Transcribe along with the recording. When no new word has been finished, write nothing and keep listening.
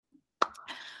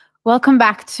Welcome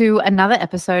back to another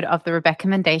episode of the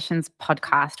Recommendations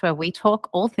podcast, where we talk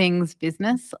all things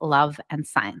business, love, and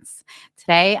science.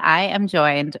 Today, I am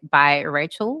joined by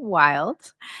Rachael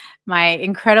Wilde, my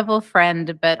incredible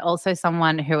friend, but also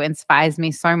someone who inspires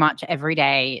me so much every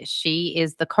day. She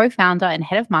is the co-founder and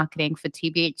head of marketing for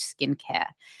TBH Skincare,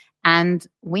 and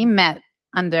we met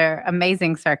under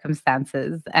amazing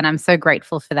circumstances, and I'm so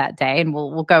grateful for that day, and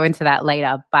we'll go into that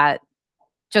later. But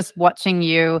just watching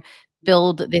you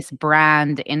build this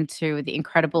brand into the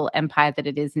incredible empire that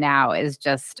it is now is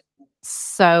just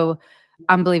so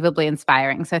unbelievably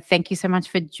inspiring. So thank you so much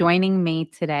for joining me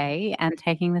today and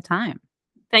taking the time.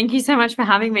 Thank you so much for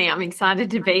having me. I'm excited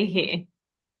to be here.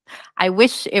 I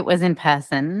wish it was in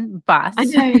person, but I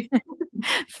know.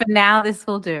 for now, this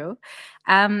will do.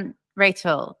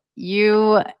 Rachael,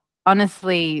 you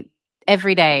honestly,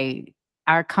 every day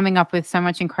are coming up with so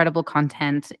much incredible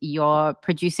content. You're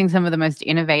producing some of the most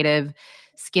innovative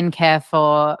skincare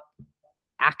for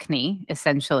acne,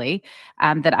 essentially,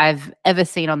 that I've ever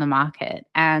seen on the market.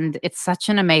 And it's such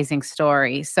an amazing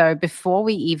story. So before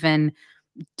we even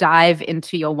dive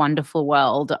into your wonderful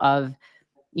world of,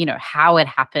 how it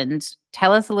happened,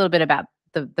 tell us a little bit about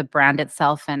the brand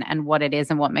itself and what it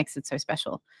is and what makes it so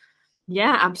special.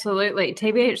 Yeah, absolutely.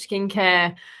 TBH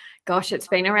Skincare, gosh, it's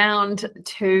been around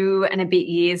 2 and a bit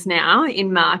years now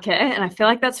in market. And I feel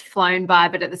like that's flown by,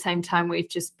 but at the same time, we've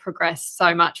just progressed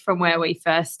so much from where we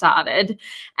first started.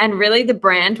 And really the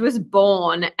brand was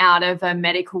born out of a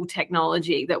medical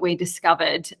technology that we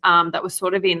discovered that was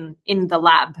sort of in the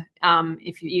lab,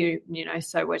 if you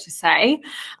so were to say.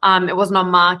 It wasn't on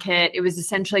market. It was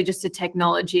essentially just a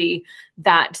technology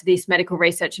that this medical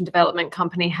research and development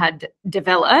company had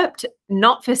developed,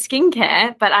 not for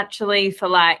skincare, but actually for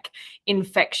like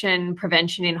infection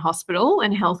prevention in hospital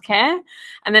and healthcare.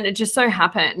 And then it just so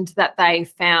happened that they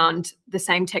found the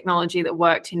same technology that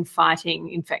worked in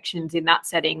fighting infections in that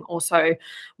setting also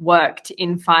worked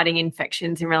in fighting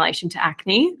infections in relation to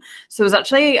acne. So it was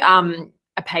actually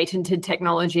a patented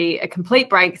technology, a complete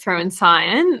breakthrough in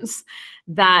science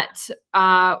that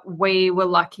we were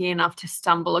lucky enough to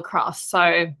stumble across.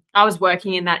 So I was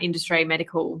working in that industry,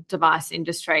 medical device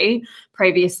industry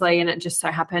previously, and it just so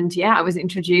happened, I was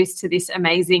introduced to this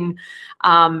amazing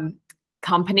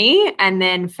company and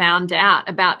then found out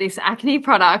about this acne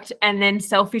product and then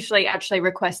selfishly actually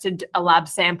requested a lab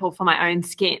sample for my own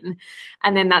skin.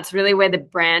 And then that's really where the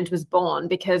brand was born,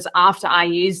 because after I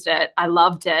used it, I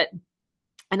loved it.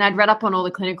 And I'd read up on all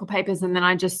the clinical papers, and then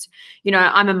I just,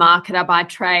 I'm a marketer by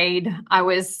trade. I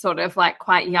was sort of like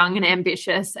quite young and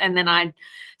ambitious. And then I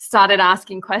started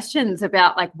asking questions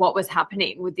about like what was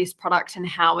happening with this product and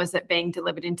how was it being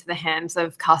delivered into the hands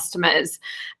of customers.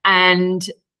 And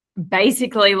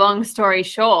basically, long story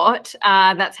short,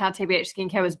 that's how TBH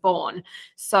Skincare was born.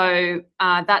 So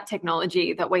that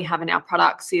technology that we have in our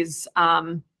products is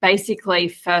basically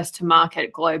first to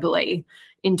market globally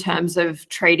in terms of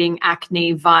treating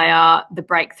acne via the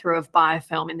breakthrough of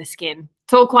biofilm in the skin.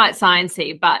 It's all quite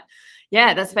sciencey, but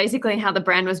yeah, that's basically how the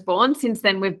brand was born. Since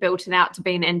then, we've built it out to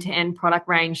be an end-to-end product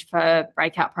range for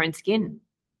breakout-prone skin.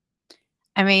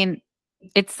 I mean,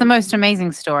 it's the most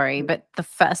amazing story, but the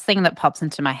first thing that pops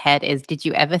into my head is, did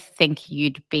you ever think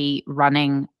you'd be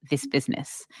running this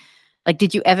business? Like,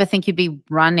 did you ever think you'd be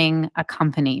running a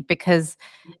company? Because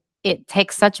it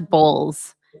takes such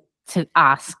balls to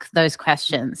ask those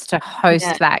questions, to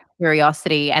host that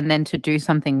curiosity, and then to do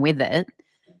something with it.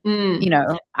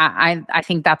 I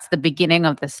think that's the beginning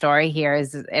of the story here.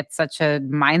 Is it's such a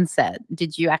mindset.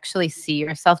 Did you actually see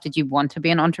yourself? Did you want to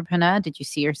be an entrepreneur? Did you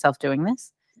see yourself doing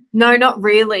this? No, not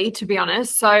really, to be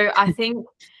honest. So I think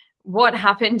what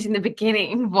happened in the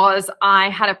beginning was I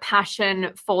had a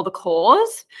passion for the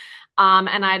cause,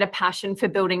 and I had a passion for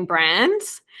building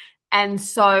brands. And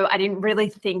so I didn't really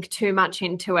think too much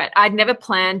into it. I'd never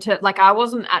planned to, I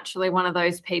wasn't actually one of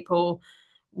those people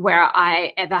where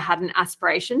I ever had an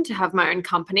aspiration to have my own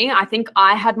company. I think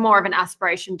I had more of an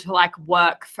aspiration to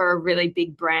work for a really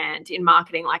big brand in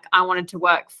marketing. Like I wanted to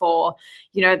work for,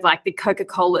 the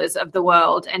Coca-Colas of the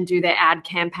world and do their ad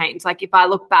campaigns. Like if I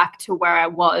look back to where I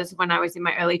was when I was in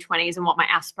my early 20s and what my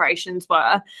aspirations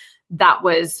were, that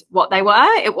was what they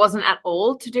were. It wasn't at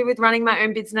all to do with running my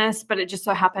own business, but it just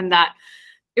so happened that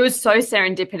it was so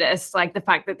serendipitous, like the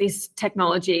fact that this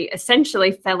technology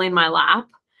essentially fell in my lap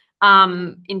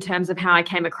in terms of how I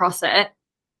came across it.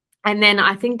 And then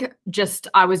I think just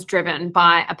I was driven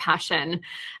by a passion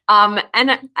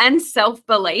and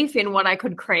self-belief in what I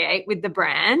could create with the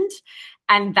brand.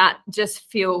 And that just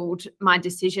fueled my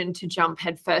decision to jump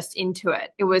headfirst into it.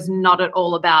 It was not at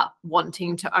all about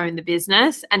wanting to own the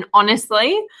business. And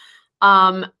honestly,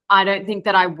 I don't think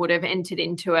that I would have entered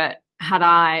into it had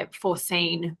I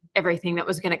foreseen everything that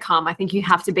was going to come. I think you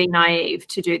have to be naive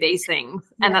to do these things.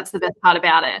 Yeah. And that's the best part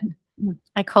about it.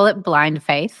 I call it blind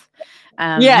faith.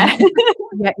 Yeah.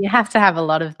 You have to have a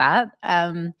lot of that.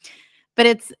 But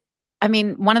it's, I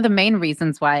mean, one of the main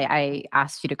reasons why I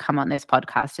asked you to come on this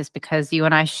podcast is because you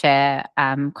and I share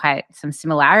quite some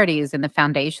similarities in the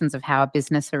foundations of how our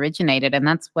business originated, and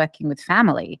that's working with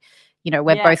family. You know,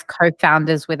 we're both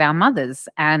co-founders with our mothers,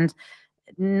 and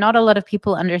not a lot of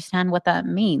people understand what that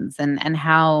means and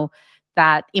how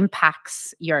that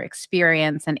impacts your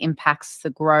experience and impacts the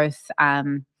growth.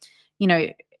 You know,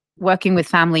 working with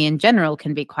family in general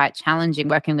can be quite challenging.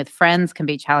 Working with friends can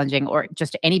be challenging, or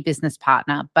just any business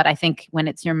partner. But I think when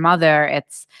it's your mother,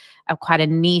 it's quite a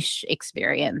niche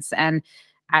experience. And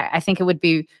I think it would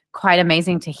be quite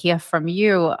amazing to hear from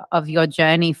you of your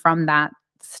journey from that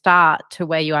start to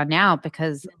where you are now,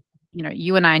 because, you know,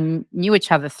 you and I knew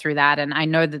each other through that. And I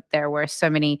know that there were so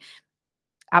many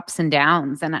ups and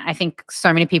downs. And I think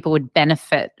so many people would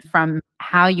benefit from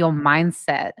how your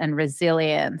mindset and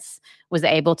resilience was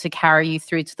able to carry you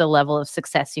through to the level of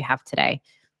success you have today.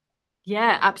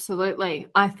 Yeah, absolutely.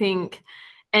 I think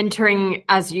entering,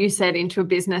 as you said, into a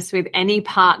business with any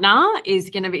partner is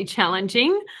going to be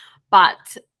challenging,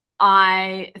 but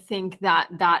I think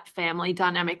that family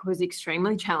dynamic was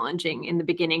extremely challenging in the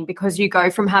beginning, because you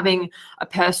go from having a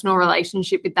personal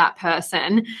relationship with that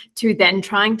person to then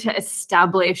trying to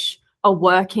establish a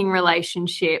working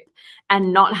relationship,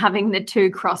 and not having the two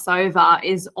crossover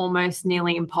is almost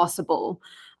nearly impossible.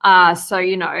 So,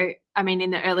 you know, I mean,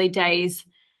 in the early days,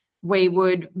 we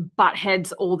would butt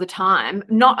heads all the time,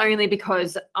 not only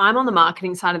because I'm on the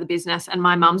marketing side of the business and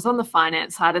my mum's on the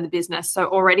finance side of the business. So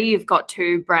already you've got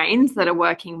two brains that are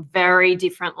working very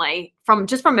differently from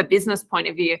a business point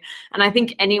of view. And I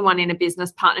think anyone in a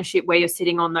business partnership where you're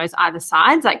sitting on those either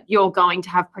sides, like, you're going to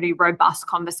have pretty robust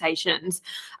conversations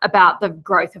about the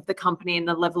growth of the company and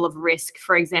the level of risk,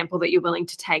 for example, that you're willing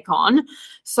to take on.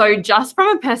 So just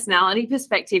from a personality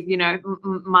perspective, you know,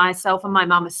 myself and my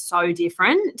mum are so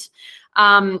different.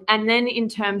 And then in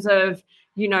terms of,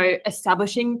 you know,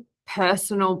 establishing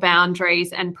personal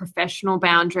boundaries and professional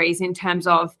boundaries, in terms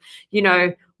of, you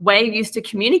know, we're used to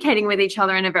communicating with each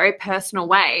other in a very personal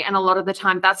way. And a lot of the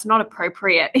time that's not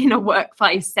appropriate in a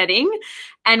workplace setting.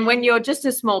 And when you're just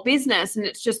a small business and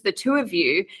it's just the two of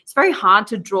you, it's very hard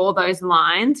to draw those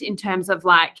lines in terms of,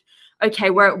 like, okay,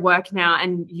 we're at work now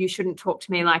and you shouldn't talk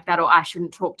to me like that, or I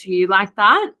shouldn't talk to you like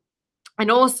that.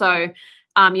 And also,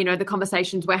 you know, the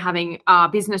conversations we're having are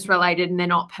business related and they're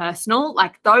not personal.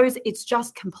 Like, those, it's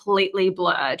just completely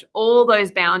blurred, all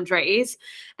those boundaries,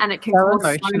 and it can cause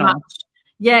so much.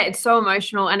 Yeah, it's so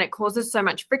emotional, and it causes so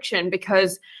much friction,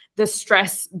 because the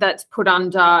stress that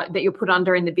you're put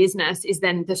under in the business is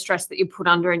then the stress that you put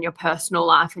under in your personal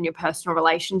life and your personal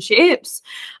relationships.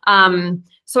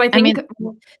 So I think,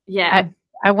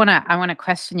 I want to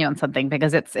question you on something,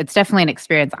 because it's definitely an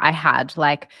experience I had.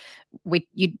 Like,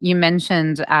 you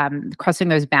mentioned crossing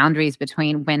those boundaries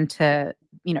between when to,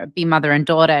 you know, be mother and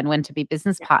daughter and when to be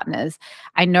business partners.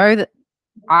 I know that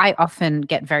I often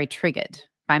get very triggered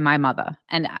by my mother,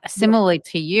 and similarly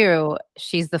to you,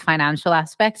 she's the financial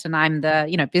aspect and I'm the,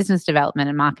 you know, business development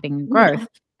and marketing and growth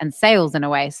and sales in a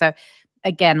way. So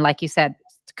again, like you said,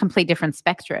 complete different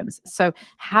spectrums. So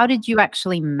how did you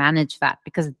actually manage that?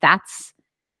 Because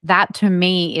that to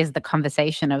me is the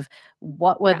conversation of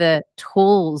what were the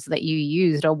tools that you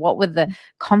used, or what were the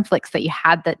conflicts that you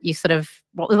had, that you sort of,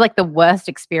 what was like the worst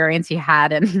experience you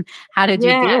had, and how did you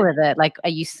deal with it? Like, are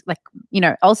you like, you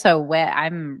know, also where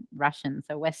I'm Russian,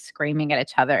 so we're screaming at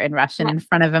each other in Russian in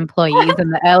front of employees in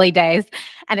the early days.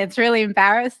 And it's really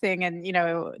embarrassing, and, you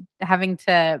know, having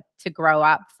to grow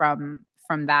up from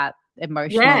that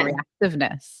emotional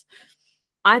reactiveness.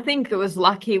 I think it was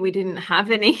lucky we didn't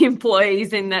have any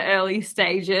employees in the early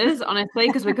stages, honestly,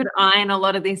 because we could iron a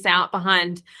lot of this out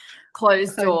behind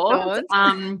closed doors,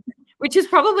 which is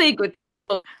probably a good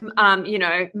thing. You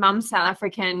know, Mum's South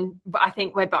African. I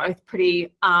think we're both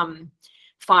pretty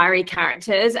fiery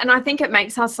characters. And I think it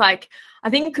makes us, like, I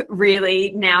think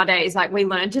really nowadays, like, we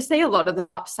learn to see a lot of the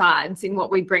upsides in what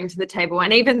we bring to the table.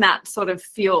 And even that sort of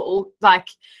fuel, like,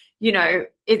 you know,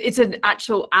 it's an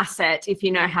actual asset if you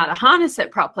know how to harness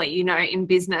it properly, you know, in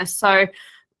business. So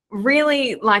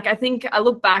really, like, I think I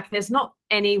look back, there's not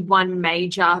any one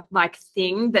major, like,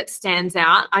 thing that stands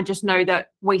out. I just know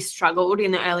that we struggled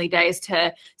in the early days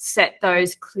to set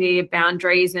those clear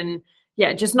boundaries and,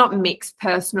 just not mix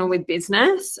personal with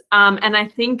business. And I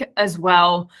think as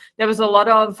well, there was a lot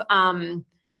of,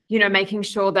 you know, making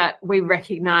sure that we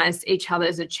recognized each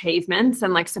other's achievements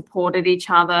and like supported each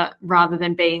other rather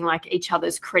than being like each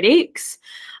other's critics.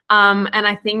 And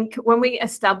I think when we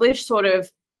established sort of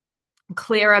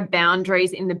clearer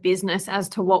boundaries in the business as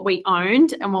to what we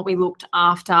owned and what we looked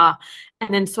after,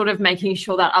 and then sort of making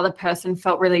sure that other person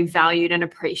felt really valued and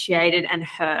appreciated and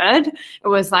heard, it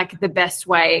was like the best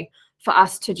way for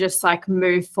us to just like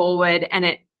move forward.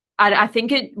 And I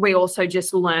think we also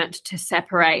just learnt to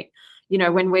separate. You know,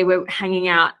 when we were hanging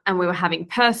out and we were having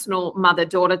personal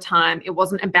mother-daughter time, it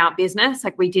wasn't about business.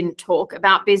 Like, we didn't talk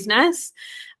about business.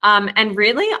 And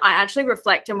really, I actually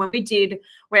reflect, and when we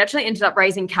actually ended up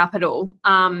raising capital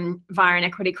via an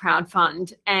equity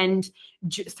crowdfund. And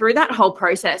through that whole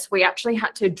process, we actually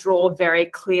had to draw very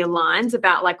clear lines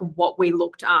about like what we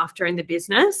looked after in the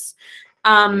business.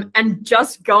 And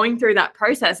just going through that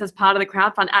process as part of the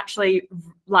crowdfund actually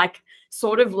like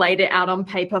sort of laid it out on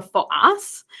paper for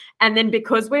us. And then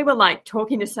because we were like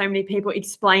talking to so many people,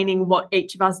 explaining what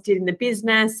each of us did in the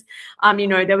business, you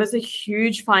know, there was a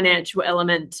huge financial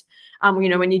element, you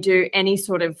know, when you do any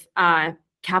sort of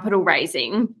capital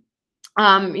raising.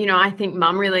 You know, I think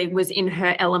Mum really was in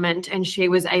her element, and she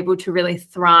was able to really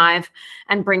thrive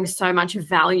and bring so much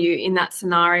value in that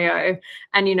scenario.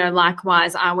 And, you know,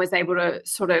 likewise, I was able to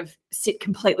sort of sit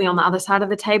completely on the other side of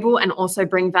the table and also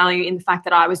bring value in the fact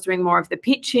that I was doing more of the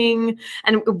pitching.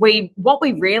 And what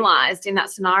we realized in that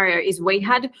scenario is we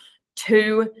had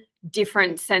two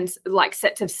different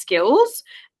sets of skills,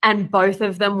 and both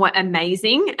of them were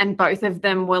amazing, and both of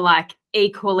them were like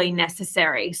equally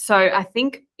necessary. So I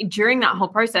think during that whole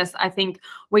process, I think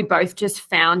we both just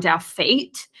found our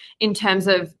feet in terms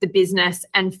of the business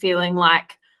and feeling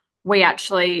like we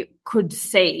actually could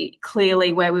see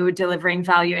clearly where we were delivering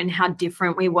value and how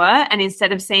different we were. And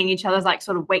instead of seeing each other's like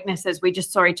sort of weaknesses, we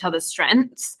just saw each other's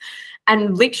strengths.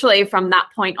 And literally from that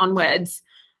point onwards,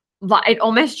 like, it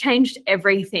almost changed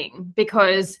everything,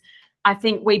 because I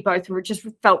think we both just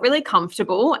felt really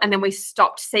comfortable, and then we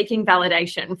stopped seeking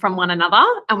validation from one another,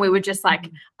 and we were just like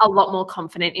a lot more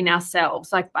confident in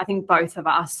ourselves. Like, I think both of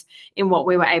us in what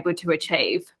we were able to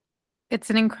achieve.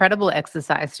 It's an incredible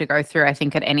exercise to go through, I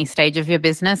think, at any stage of your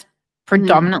business,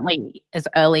 predominantly as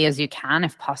early as you can,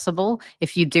 if possible,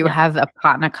 if you do have a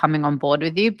partner coming on board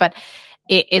with you. But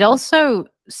it also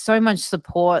so much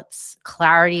supports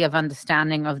clarity of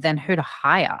understanding of then who to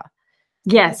hire.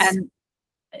 Yes. And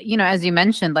you know, as you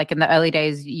mentioned, like in the early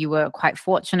days, you were quite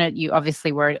fortunate. You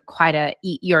obviously were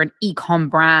you're an e-com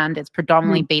brand. It's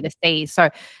predominantly B2C. So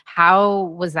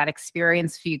how was that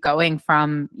experience for you, going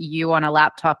from you on a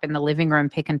laptop in the living room,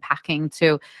 pick and packing,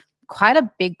 to quite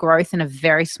a big growth in a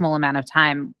very small amount of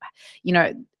time? You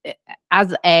know,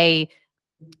 as a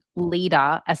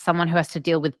leader, as someone who has to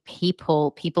deal with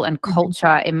people and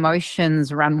culture,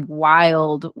 emotions run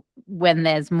wild when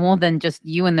there's more than just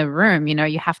you in the room. You know,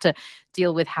 you have to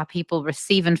deal with how people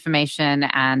receive information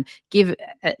and give,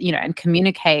 you know, and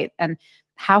communicate. And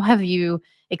how have you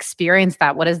experienced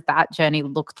that? What has that journey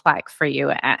looked like for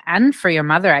you and for your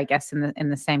mother, I guess, in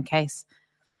the same case?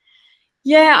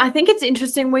 Yeah, I think it's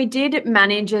interesting. We did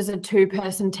manage as a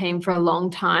two-person team for a long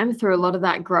time through a lot of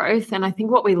that growth. And I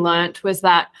think what we learnt was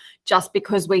that just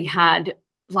because we had,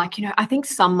 like, you know, I think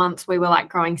some months we were like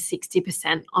growing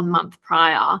 60% on month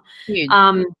prior. Huge.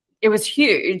 It was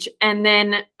huge. And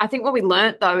then I think what we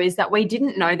learnt, though, is that we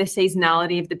didn't know the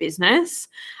seasonality of the business.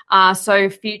 So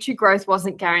future growth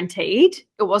wasn't guaranteed.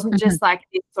 It wasn't just like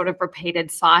this sort of repeated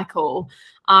cycle.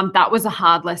 That was a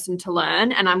hard lesson to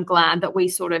learn. And I'm glad that we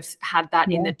sort of had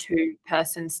that in the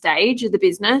two-person stage of the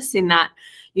business, in that,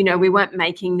 you know, we weren't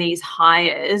making these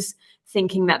hires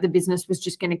thinking that the business was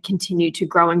just going to continue to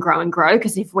grow and grow and grow.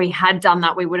 Because if we had done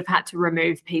that, we would have had to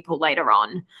remove people later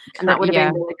on. And that would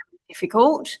have been really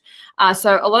difficult.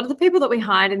 So a lot of the people that we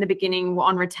hired in the beginning were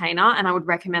on retainer, and I would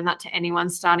recommend that to anyone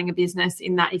starting a business,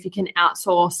 in that if you can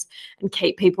outsource and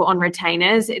keep people on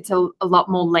retainers, it's a lot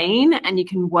more lean, and you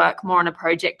can work more on a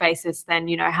project basis than,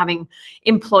 you know, having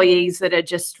employees that are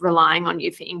just relying on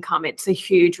you for income. It's a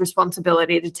huge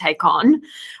responsibility to take on.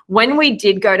 When we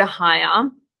did go to hire,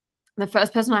 the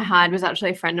first person I hired was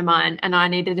actually a friend of mine, and I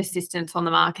needed assistance on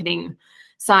the marketing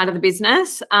side of the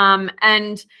business.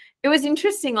 And it was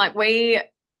interesting. Like, we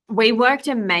worked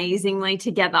amazingly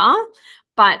together,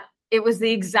 but it was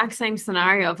the exact same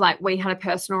scenario of like, we had a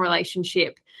personal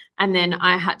relationship, and then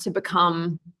I had to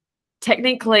become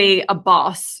technically a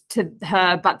boss to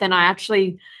her, but then I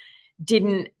actually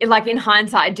didn't, like, in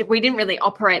hindsight, we didn't really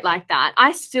operate like that.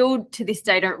 I still to this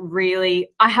day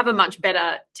I have a much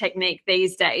better technique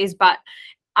these days, but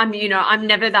I'm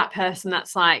never that person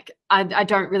that's like, I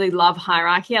don't really love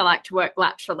hierarchy. I like to work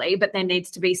laterally, but there needs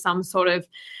to be some sort of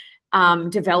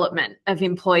development of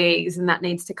employees, and that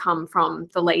needs to come from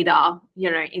the leader,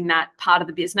 in that part of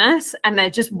the business. And there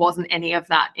just wasn't any of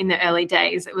that in the early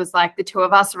days. It was like the two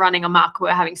of us running amok. We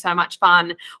were having so much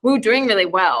fun. We were doing really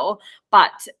well,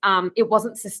 but it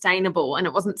wasn't sustainable and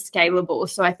it wasn't scalable.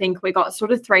 So I think we got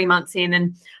sort of 3 months in,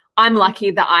 and I'm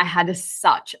lucky that I had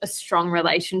such a strong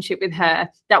relationship with her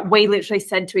that we literally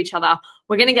said to each other,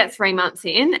 we're going to get 3 months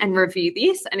in and review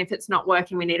this. And if it's not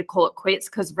working, we need to call it quits,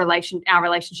 because our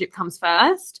relationship comes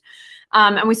first.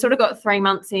 And we sort of got 3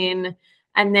 months in,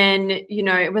 and then,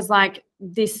 it was like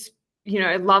this,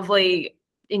 lovely,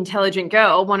 intelligent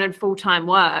girl wanted full-time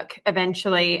work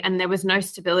eventually, and there was no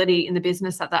stability in the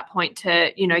business at that point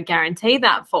to, guarantee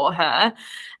that for her.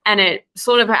 And it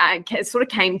sort of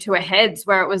came to a heads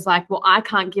where it was like, well, I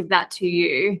can't give that to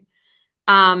you.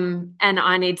 And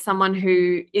I need someone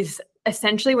who is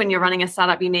essentially, when you're running a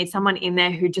startup, you need someone in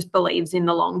there who just believes in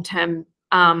the long-term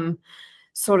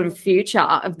sort of future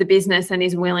of the business and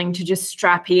is willing to just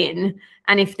strap in.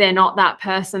 And if they're not that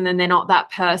person, then they're not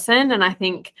that person. And I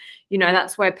think,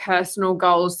 that's where personal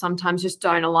goals sometimes just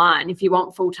don't align. If you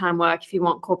want full-time work, if you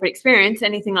want corporate experience,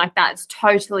 anything like that, it's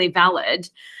totally valid.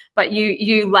 But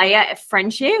you layer a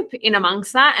friendship in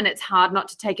amongst that, and it's hard not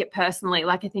to take it personally.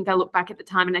 Like, I think I look back at the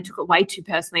time and I took it way too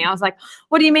personally. I was like,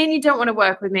 what do you mean you don't want to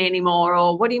work with me anymore?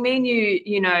 Or what do you mean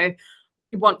you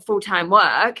want full-time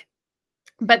work?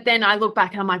 But then I look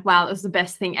back and I'm like, wow, it was the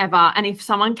best thing ever. And if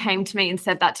someone came to me and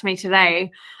said that to me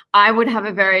today, I would have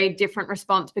a very different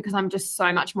response, because I'm just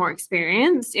so much more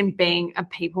experienced in being a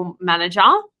people manager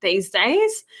these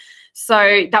days.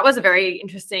 So that was a very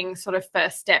interesting sort of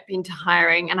first step into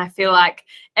hiring. And I feel like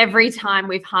every time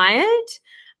we've hired,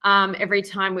 every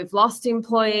time we've lost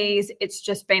employees, it's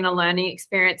just been a learning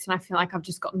experience. And I feel like I've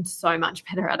just gotten so much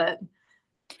better at it.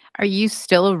 Are you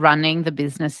still running the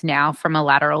business now from a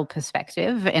lateral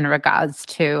perspective in regards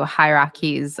to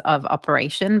hierarchies of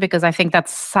operation? Because I think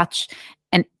that's such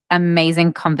an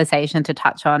amazing conversation to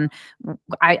touch on.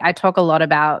 I talk a lot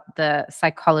about the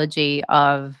psychology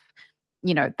of,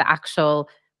 the actual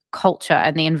culture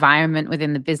and the environment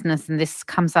within the business. And this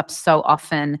comes up so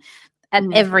often at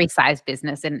every size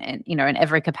business and in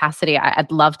every capacity.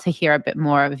 I'd love to hear a bit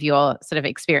more of your sort of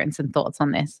experience and thoughts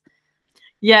on this.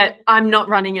 Yeah, I'm not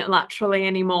running it laterally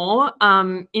anymore.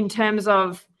 In terms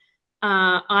of,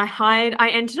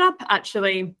 I ended up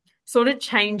actually sort of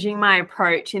changing my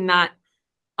approach, in that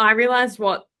I realized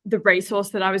what the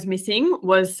resource that I was missing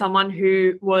was someone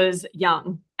who was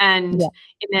young and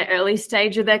in their early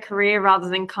stage of their career, rather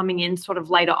than coming in sort of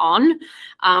later on.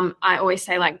 I always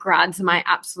say, like, grads are my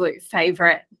absolute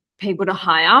favorite people to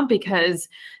hire, because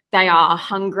they are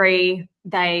hungry,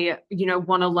 they,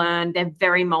 want to learn, they're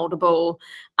very moldable,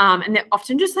 and they're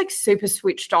often just like super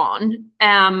switched on.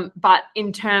 But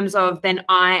in terms of, then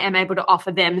I am able to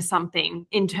offer them something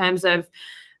in terms of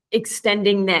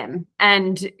extending them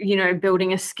and,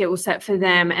 building a skill set for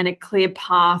them and a clear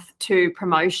path to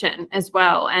promotion as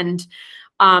well. And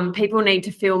people need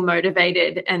to feel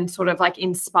motivated and sort of like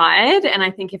inspired. And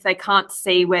I think if they can't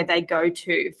see where they go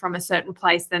to from a certain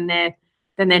place, then they're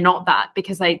not that,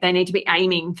 because they need to be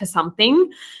aiming for something.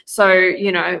 So,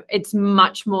 it's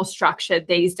much more structured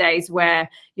these days, where,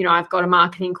 I've got a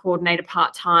marketing coordinator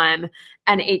part-time,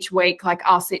 and each week, like,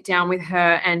 I'll sit down with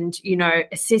her and,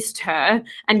 assist her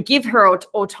and give her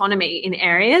autonomy in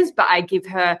areas, but I give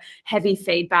her heavy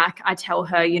feedback. I tell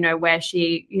her, where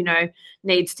she,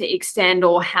 needs to extend,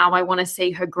 or how I want to see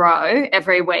her grow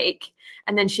every week.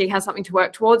 And then she has something to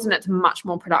work towards, and it's a much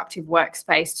more productive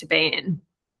workspace to be in.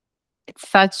 It's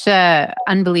such a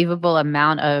unbelievable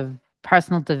amount of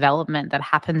personal development that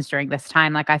happens during this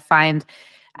time. Like, I find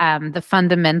the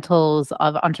fundamentals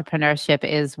of entrepreneurship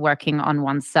is working on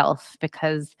oneself,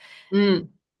 because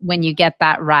when you get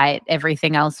that right,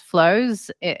 everything else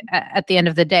flows. At the end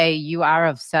of the day, you are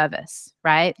of service,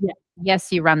 right? Yeah.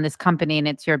 Yes, you run this company and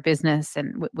it's your business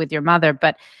and with your mother,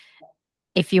 but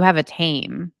if you have a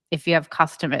team, if you have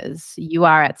customers, you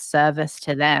are at service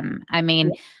to them. I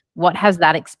mean, what has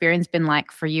that experience been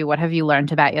like for you? What have you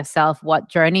learned about yourself? What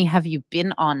journey have you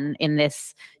been on in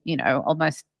this,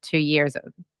 almost 2 years,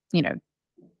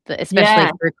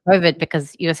 especially through COVID,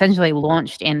 because you essentially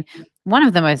launched in one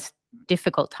of the most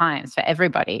difficult times for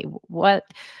everybody. What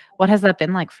has that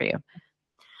been like for you?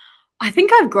 I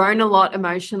think I've grown a lot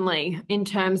emotionally in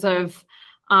terms of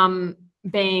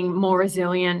being more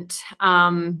resilient,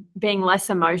 being less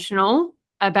emotional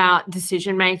about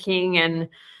decision making, and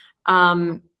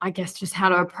I guess just how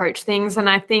to approach things. And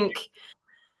I think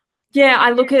Yeah, I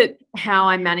look at how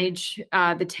I manage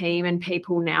the team and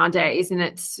people nowadays, and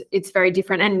it's very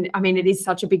different. And I mean, it is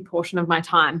such a big portion of my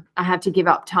time. I have to give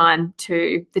up time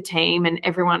to the team and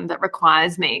everyone that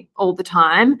requires me all the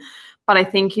time. But I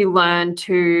think you learn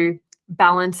to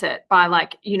balance it by,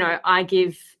 like, you know, I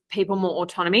give people more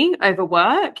autonomy over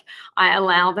work. I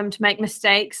allow them to make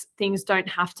mistakes. Things don't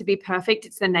have to be perfect.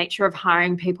 It's the nature of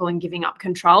hiring people and giving up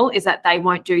control, is that they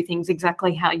won't do things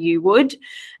exactly how you would.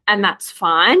 And that's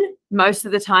fine. Most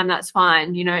of the time, that's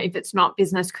fine. You know, if it's not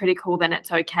business critical, then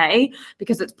it's okay,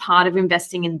 because it's part of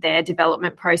investing in their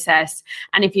development process.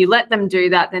 And if you let them do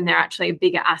that, then they're actually a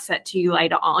bigger asset to you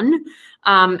later on.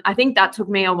 I think that took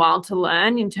me a while to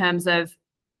learn, in terms of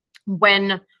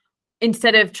when,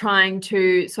 instead of trying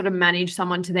to sort of manage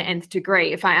someone to the nth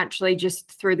degree, if I actually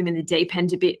just threw them in the deep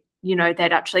end a bit, you know,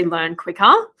 they'd actually learn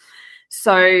quicker.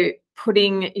 So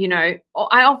putting, you know,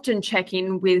 I often check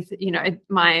in with, you know,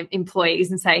 my employees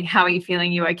and say, how are you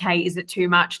feeling? You okay? Is it too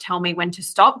much? Tell me when to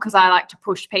stop, because I like to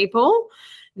push people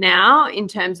now, in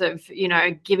terms of, you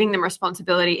know, giving them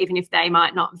responsibility, even if they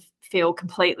might not feel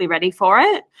completely ready for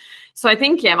it. So I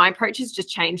think, yeah, my approach has just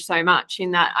changed so much,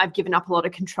 in that I've given up a lot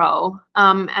of control,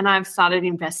 and I've started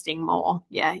investing more,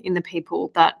 in the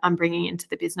people that I'm bringing into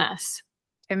the business.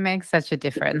 It makes such a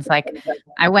difference. Like,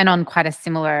 I went on quite a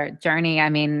similar journey. I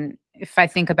mean, if I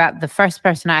think about the first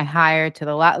person I hired to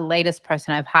the latest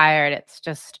person I've hired, it's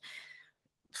just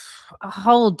a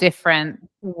whole different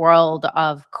world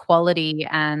of quality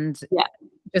and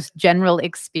just general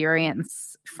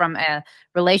experience from a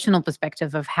relational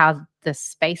perspective of how the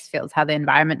space feels, how the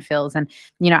environment feels. And,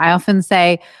 you know, I often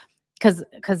say, because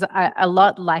a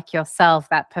lot like yourself,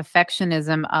 that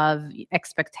perfectionism of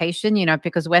expectation, you know,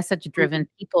 because we're such driven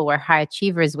people, we're high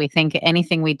achievers, we think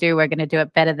anything we do, we're going to do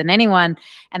it better than anyone.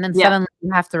 And then suddenly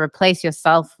you have to replace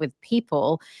yourself with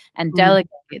people and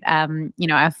delegate. You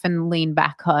know, I often lean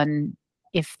back on,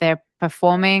 if they're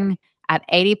performing at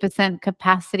 80%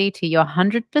 capacity to your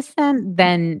 100%,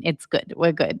 then it's good.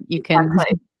 We're good. You can,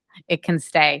 it can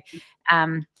stay.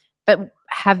 But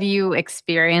have you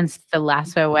experienced the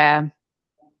latter, where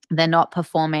they're not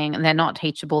performing, they're not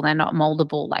teachable, they're not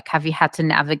moldable? Like, have you had to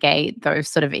navigate those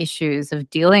sort of issues of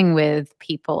dealing with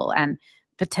people and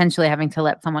potentially having to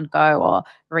let someone go or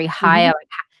rehire? Like,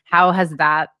 how has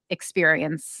that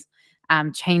experience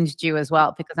changed you as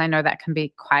well? Because I know that can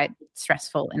be quite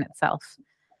stressful in itself.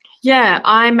 Yeah,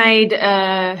 I made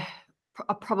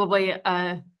probably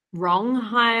a wrong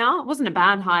hire. It wasn't a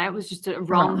bad hire. It was just a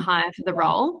wrong hire for the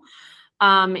role,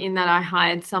 in that I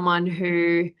hired someone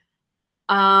who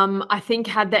I think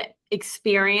had the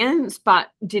experience, but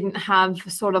didn't have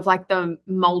sort of like the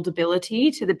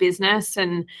moldability to the business,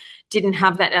 and didn't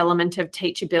have that element of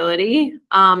teachability,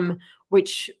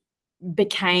 which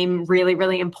became really,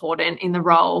 really important in the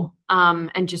role,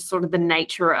 and just sort of the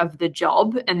nature of the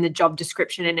job and the job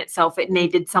description in itself. It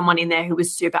needed someone in there who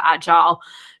was super agile,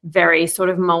 very sort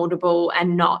of moldable,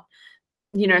 and not,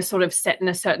 you know, sort of set in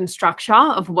a certain structure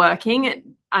of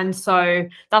working. And so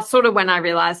that's sort of when I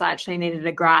realized I actually needed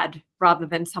a grad rather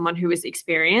than someone who was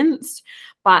experienced.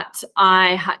 But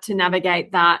I had to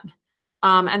navigate that.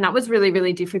 And that was really,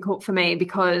 really difficult for me,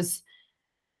 because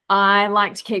I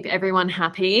like to keep everyone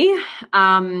happy.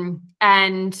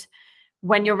 And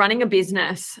when you're running a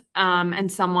business,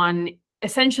 and someone,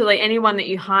 essentially anyone that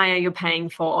you hire, you're paying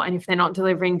for. And if they're not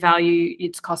delivering value,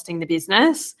 it's costing the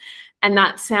business. And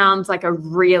that sounds like a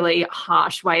really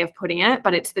harsh way of putting it,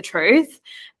 but it's the truth.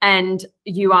 And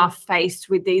you are faced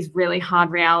with these really hard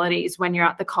realities when you're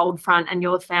at the cold front and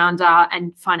you're the founder,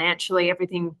 and financially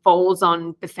everything falls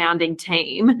on the founding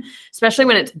team, especially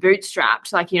when it's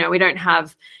bootstrapped. Like, you know, we don't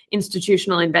have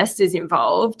institutional investors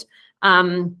involved.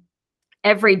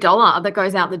 Every dollar that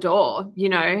goes out the door, you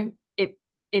know,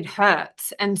 it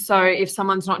hurts. And so if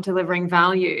someone's not delivering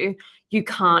value, you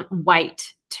can't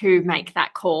wait to make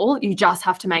that call. You just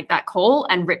have to make that call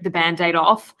and rip the Band-Aid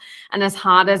off. And as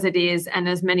hard as it is, and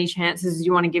as many chances as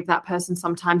you want to give that person,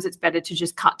 sometimes it's better to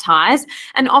just cut ties.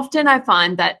 And often I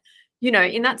find that, you know,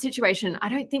 in that situation, I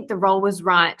don't think the role was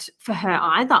right for her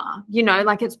either. You know,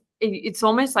 like it's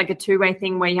almost like a two-way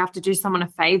thing where you have to do someone a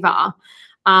favor.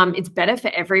 It's better for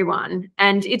everyone.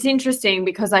 And it's interesting,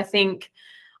 because I think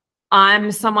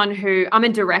I'm someone who, I'm a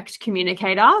direct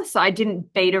communicator. So I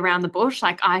didn't beat around the bush.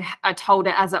 Like, I told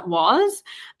it as it was,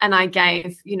 and I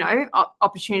gave, you know,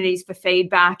 opportunities for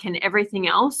feedback and everything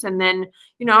else. And then,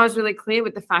 you know, I was really clear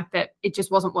with the fact that it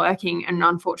just wasn't working. And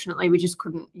unfortunately, we just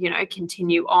couldn't, you know,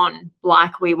 continue on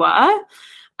like we were.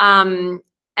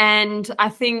 And I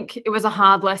think it was a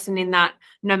hard lesson in that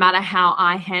no matter how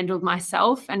I handled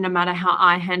myself and no matter how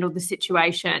I handled the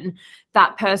situation,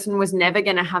 that person was never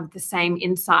going to have the same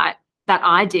insight that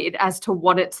I did as to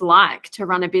what it's like to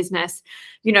run a business,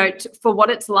 for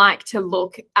what it's like to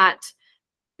look at,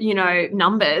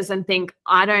 numbers and think,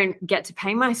 I don't get to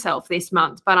pay myself this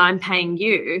month, but I'm paying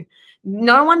you.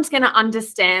 No one's going to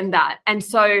understand that. And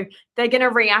so they're going to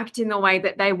react in the way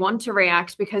that they want to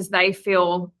react because they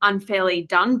feel unfairly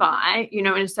done by, in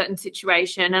a certain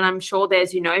situation. And I'm sure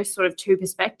there's, sort of two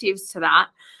perspectives to that.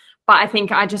 But I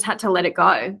think I just had to let it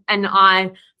go. And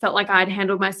I felt like I'd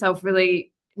handled myself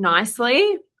really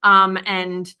nicely.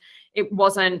 And it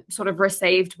wasn't sort of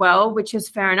received well, which is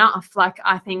fair enough. Like,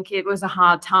 I think it was a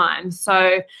hard time.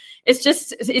 So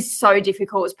it's so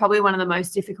difficult. It's probably one of the most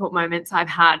difficult moments I've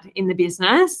had in the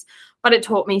business, but it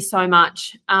taught me so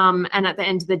much. And at the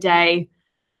end of the day,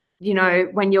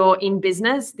 when you're in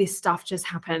business, this stuff just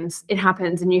happens. It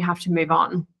happens and you have to move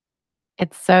on.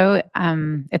 It's so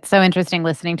interesting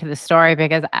listening to the story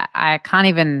because I can't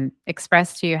even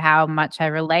express to you how much I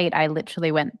relate. I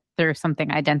literally went through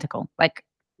something identical, like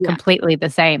completely the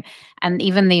same. And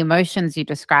even the emotions you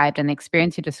described and the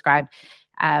experience you described,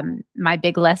 my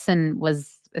big lesson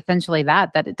was essentially that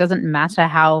it doesn't matter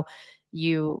how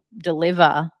you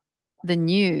deliver the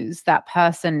news, that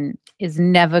person is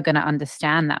never going to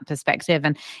understand that perspective.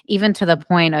 And even to the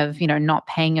point of, not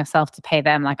paying yourself to pay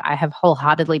them. Like, I have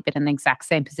wholeheartedly been in the exact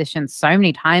same position so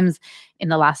many times in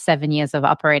the last 7 years of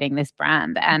operating this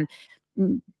brand. And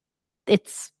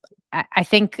I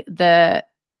think the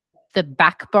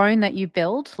backbone that you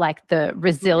build, like the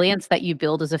resilience that you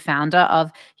build as a founder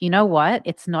of, what,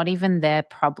 it's not even their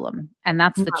problem. And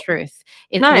that's the truth.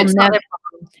 It's not their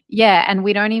problem. Yeah. And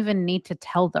we don't even need to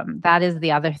tell them. That is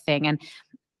the other thing. And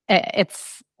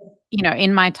it's,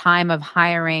 in my time of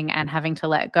hiring and having to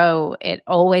let go, it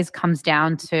always comes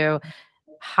down to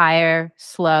hire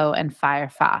slow and fire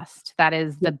fast. That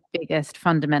is the biggest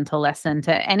fundamental lesson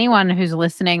to anyone who's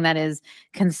listening that is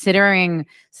considering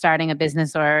starting a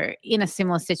business or in a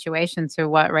similar situation to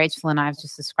what Rachel and I have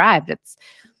just described. It's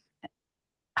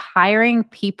hiring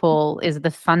people is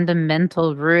the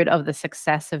fundamental root of the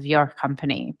success of your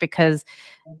company, because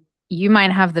you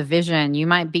might have the vision, you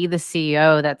might be the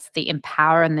CEO that's the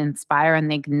empower and the inspire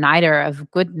and the igniter of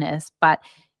goodness, but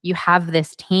you have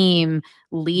this team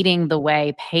leading the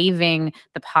way, paving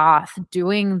the path,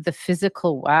 doing the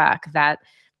physical work that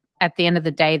at the end of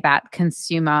the day, that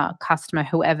consumer, customer,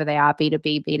 whoever they are,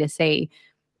 B2B, B2C,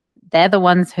 they're the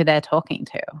ones who they're talking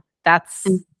to. That's,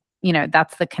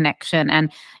 that's the connection.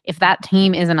 And if that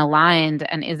team isn't aligned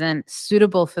and isn't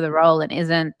suitable for the role and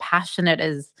isn't passionate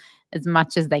as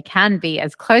much as they can be,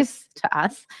 as close to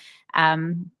us,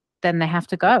 then they have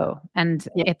to go. And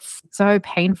it's so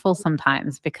painful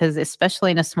sometimes because, especially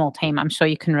in a small team, I'm sure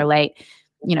you can relate,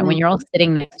 when you're all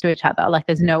sitting next to each other, like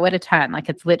there's nowhere to turn. Like,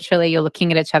 it's literally, you're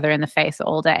looking at each other in the face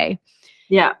all day.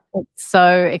 Yeah.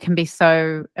 So it can be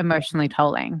so emotionally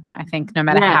tolling, I think, no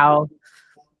matter how,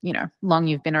 long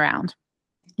you've been around.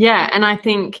 Yeah. And I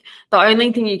think the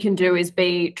only thing you can do is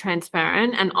be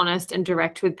transparent and honest and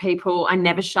direct with people. I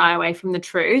never shy away from the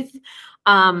truth.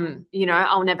 I'll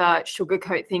never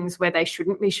sugarcoat things where they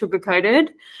shouldn't be sugarcoated.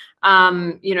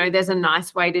 There's a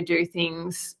nice way to do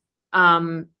things.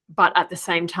 But at the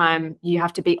same time, you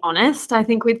have to be honest, I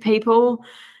think, with people.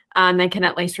 They can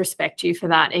at least respect you for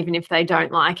that, even if they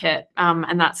don't like it.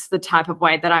 And that's the type of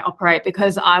way that I operate,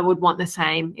 because I would want the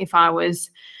same if I was,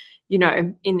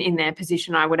 in their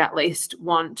position. I would at least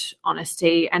want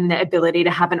honesty and the ability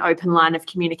to have an open line of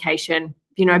communication,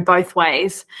 both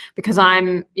ways, because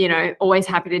I'm, always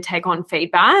happy to take on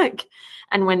feedback.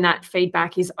 And when that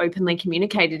feedback is openly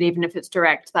communicated, even if it's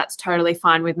direct, that's totally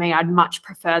fine with me. I'd much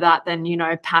prefer that than,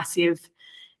 passive,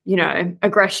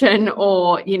 aggression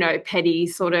or, petty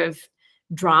sort of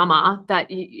drama that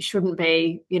shouldn't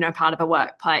be, part of a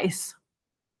workplace.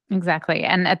 Exactly.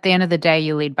 And at the end of the day,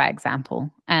 you lead by example.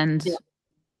 And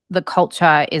the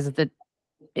culture it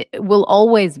will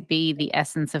always be the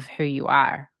essence of who you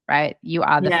are, right? You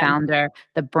are the founder.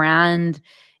 The brand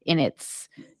in its,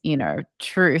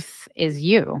 truth is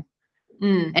you.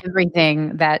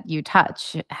 Everything that you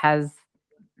touch has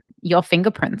your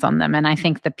fingerprints on them. And I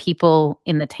think the people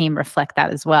in the team reflect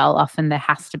that as well. Often there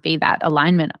has to be that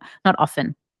alignment, not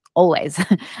often, always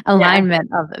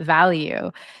alignment of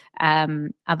value.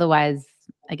 Otherwise,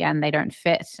 again, they don't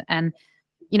fit. And,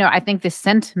 I think this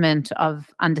sentiment of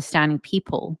understanding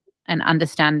people and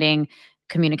understanding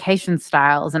communication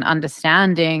styles and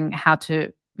understanding how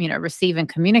to, receive and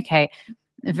communicate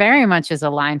very much is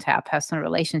aligned to our personal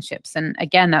relationships. And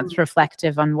again, that's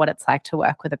reflective on what it's like to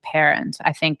work with a parent.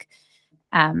 I think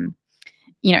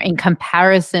in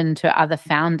comparison to other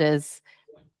founders,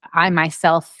 I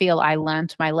myself feel I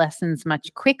learned my lessons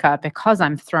much quicker because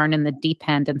I'm thrown in the deep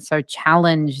end and so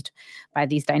challenged by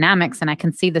these dynamics. And I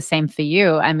can see the same for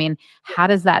you. I mean, how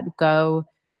does that go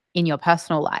in your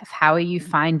personal life? How are you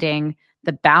finding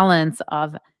the balance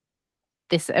of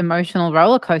this emotional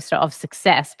roller coaster of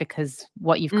success, because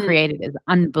what you've created is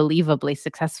unbelievably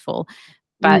successful,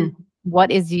 but what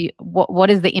is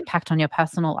the impact on your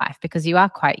personal life, because you are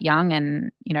quite young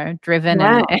and driven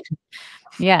and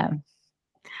yeah.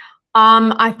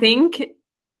 I think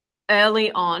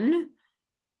early on,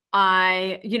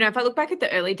 if I look back at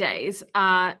the early days,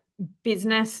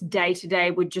 business day to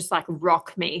day would just like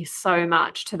rock me so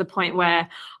much, to the point where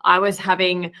I was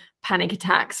having panic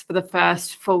attacks for the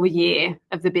first full year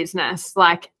of the business,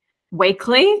 like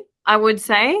weekly, I would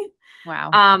say.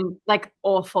 Wow. Like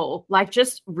awful, like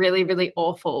just really, really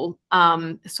awful,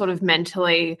 sort of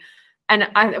mentally. And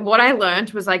what I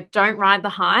learned was like, don't ride the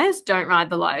highs, don't ride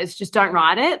the lows, just don't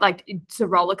ride it. Like, it's a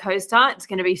roller coaster. It's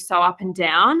going to be so up and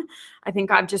down. I think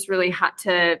I've just really had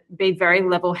to be very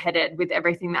level-headed with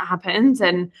everything that happens.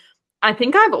 And I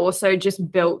think I've also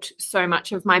just built so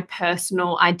much of my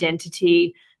personal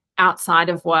identity outside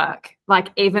of work. Like,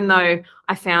 even though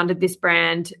I founded this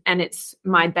brand and it's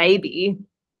my baby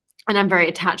and I'm very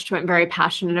attached to it and very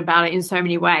passionate about it in so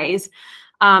many ways,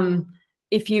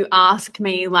 if you ask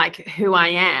me like who I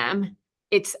am,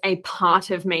 it's a part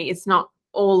of me. It's not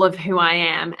all of who I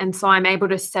am. And so I'm able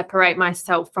to separate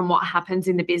myself from what happens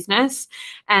in the business.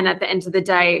 And at the end of the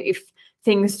day, if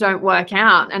things don't work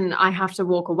out and I have to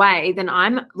walk away, then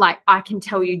I'm like, I can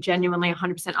tell you genuinely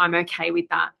 100% I'm okay with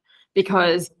that,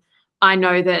 because I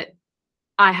know that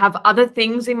I have other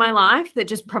things in my life that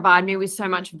just provide me with so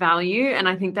much value. And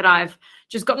I think that I've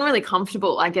just gotten really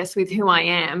comfortable, I guess, with who I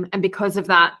am. And because of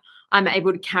that, I'm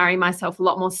able to carry myself a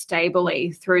lot more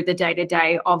stably through the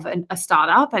day-to-day of a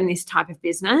startup and this type of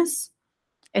business.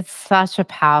 It's such a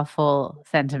powerful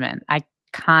sentiment. I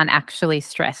can't actually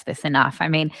stress this enough. I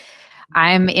mean,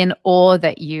 I'm in awe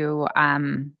that you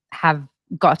have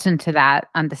gotten to that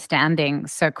understanding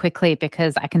so quickly,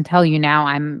 because I can tell you now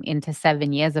I'm into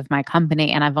 7 years of my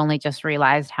company and I've only just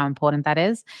realized how important that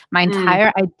is. My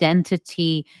entire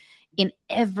identity in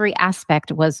every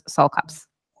aspect was Soul Cups.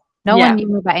 No one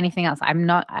knew about anything else.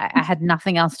 I had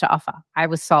nothing else to offer. I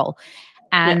was Soul.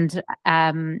 And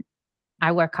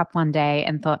I woke up one day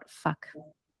and thought, fuck,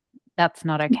 that's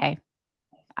not okay.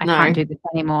 I can't do this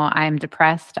anymore. I'm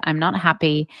depressed. I'm not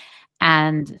happy.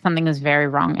 And something is very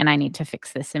wrong. And I need to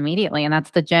fix this immediately. And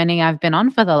that's the journey I've been on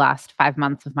for the last 5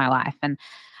 months of my life. And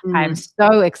I'm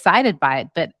so excited by it.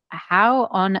 But how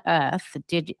on earth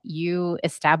did you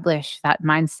establish that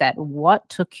mindset? What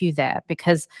took you there?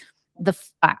 Because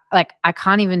I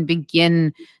can't even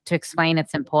begin to explain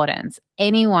its importance.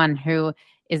 Anyone who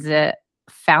is a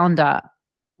founder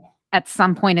at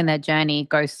some point in their journey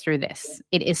goes through this.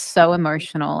 It is so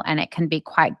emotional, and it can be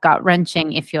quite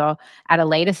gut-wrenching if you're at a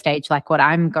later stage, like what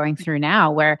I'm going through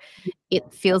now, where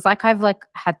it feels like I've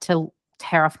had to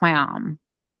tear off my arm.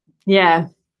 Yeah.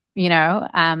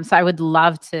 So I would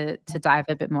love to dive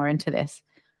a bit more into this.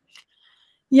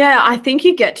 Yeah, I think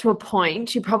you get to a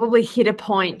point, you probably hit a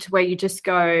point where you just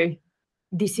go,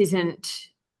 this isn't,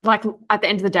 like, at the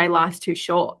end of the day, life's too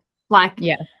short. Like,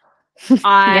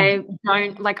 I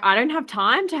don't have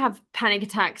time to have panic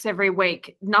attacks every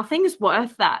week. Nothing's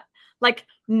worth that. Like,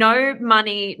 no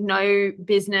money, no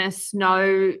business,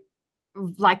 no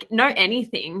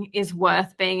anything is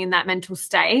worth being in that mental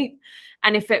state.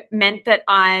 And if it meant that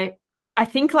I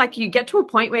think, like, you get to a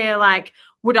point where you're like,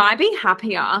 would I be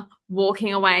happier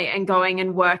walking away and going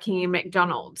and working in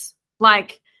McDonald's?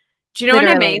 Like, do you know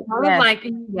Literally, what I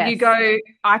mean? You go,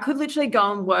 I could literally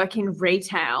go and work in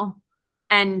retail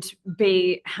and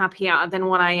be happier than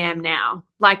what I am now.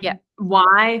 Like,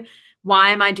 why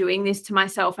am I doing this to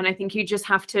myself? And I think you just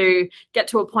have to get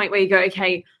to a point where you go,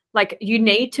 okay, like, you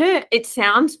need to, it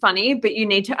sounds funny, but you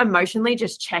need to emotionally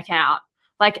just check out.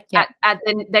 Like,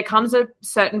 there comes a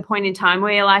certain point in time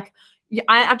where you're like,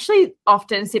 I actually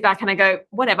often sit back and I go,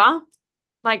 whatever,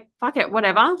 like, fuck it,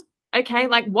 whatever. Okay,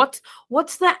 like, what's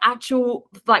the actual,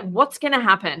 like, what's going to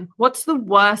happen? What's the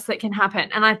worst that can happen?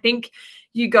 And I think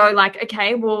you go like,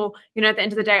 okay, well, at the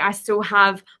end of the day, I still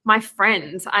have my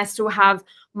friends. I still have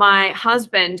my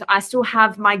husband. I still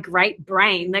have my great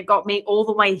brain that got me all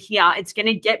the way here. It's going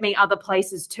to get me other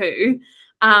places too.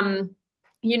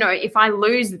 If I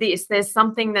lose this, there's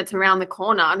something that's around the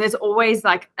corner. There's always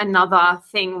like another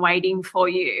thing waiting for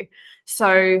you.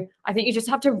 So I think you just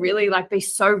have to really like be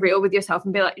so real with yourself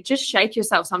and be like, just shake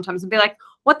yourself sometimes and be like,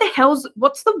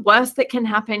 what's the worst that can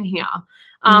happen here?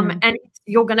 And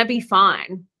you're going to be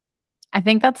fine. I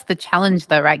think that's the challenge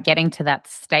though, right? Getting to that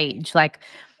stage. Like,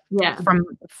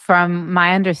 from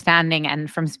my understanding and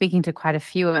from speaking to quite a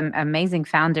few amazing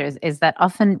founders, is that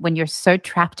often when you're so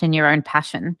trapped in your own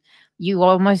passion, you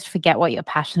almost forget what you're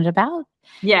passionate about.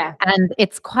 Yeah. And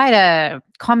it's quite a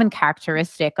common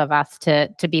characteristic of us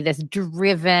to be this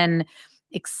driven,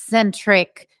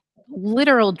 eccentric,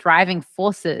 literal driving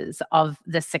forces of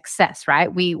the success,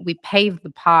 right? We pave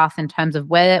the path in terms of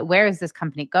where is this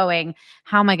company going?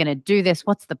 How am I going to do this?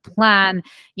 What's the plan?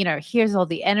 Here's all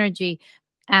the energy.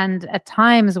 And at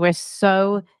times we're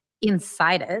so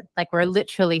inside it, like we're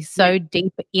literally so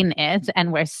deep in it,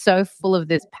 and we're so full of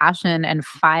this passion and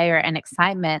fire and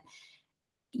excitement.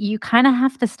 You kind of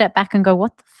have to step back and go,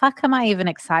 what the fuck am I even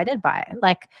excited by?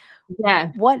 Like,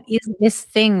 what is this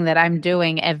thing that I'm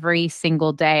doing every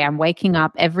single day? I'm waking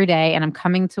up every day and I'm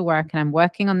coming to work and I'm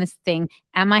working on this thing.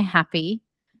 Am I happy?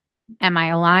 Am I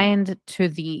aligned to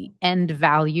the end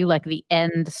value, like the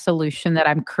end solution that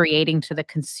I'm creating to the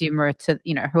consumer, to,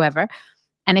 whoever?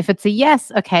 And if it's a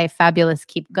yes, okay, fabulous,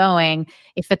 keep going.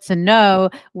 If it's a no,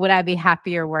 would I be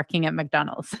happier working at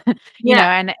McDonald's?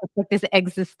 And it's like this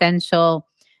existential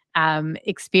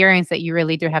experience that you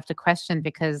really do have to question,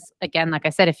 because again, like I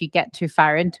said, if you get too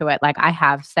far into it, like I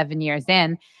have 7 years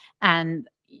in, and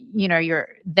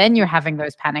you're having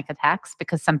those panic attacks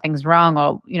because something's wrong,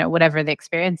 or whatever the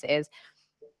experience is,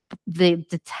 the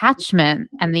detachment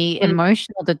and the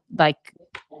emotional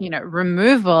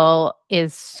removal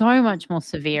is so much more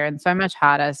severe and so much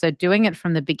harder. So doing it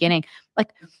from the beginning,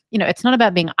 like, it's not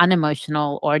about being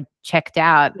unemotional or checked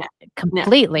out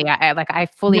completely. I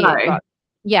fully got,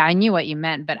 I knew what you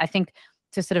meant, but I think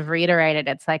to sort of reiterate it,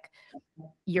 it's like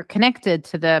you're connected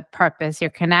to the purpose, you're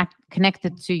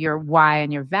connected to your why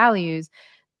and your values,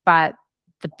 but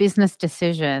the business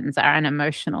decisions are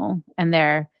unemotional and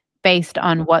they're based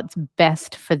on what's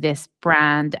best for this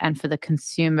brand and for the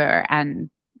consumer and,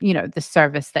 the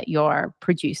service that you're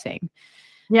producing.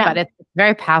 Yeah. But it's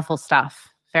very powerful stuff.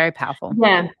 Very powerful.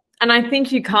 Yeah. And I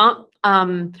think you can't,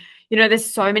 there's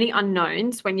so many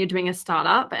unknowns when you're doing a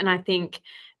startup. And I think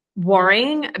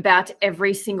worrying about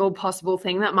every single possible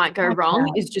thing that might go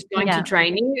wrong is just going to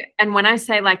drain you. And when I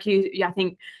say I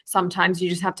think sometimes you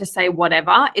just have to say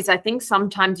whatever, I think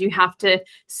sometimes you have to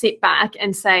sit back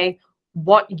and say,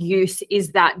 what use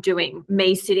is that doing?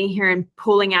 Me sitting here and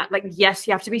pulling out, yes,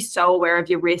 you have to be so aware of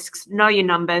your risks, know your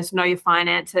numbers, know your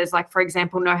finances. Like, for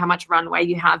example, know how much runway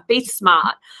you have, be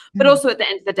smart. But also at the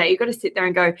end of the day, you've got to sit there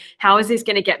and go, how is this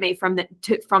going to get me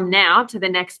from now to the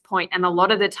next point? And a lot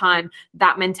of the time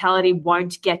that mentality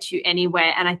won't get you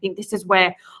anywhere. And I think this is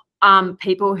where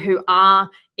people who are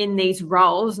in these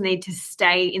roles need to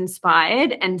stay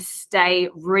inspired and stay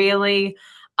really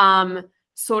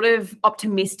sort of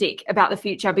optimistic about the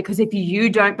future, because if you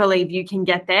don't believe you can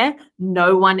get there,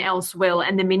 no one else will.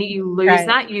 And the minute you lose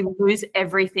that, you lose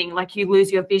everything. Like, you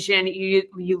lose your vision, you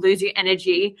lose your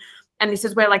energy. And this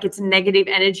is where it's negative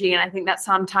energy. And I think that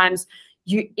sometimes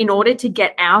in order to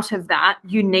get out of that,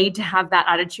 you need to have that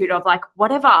attitude of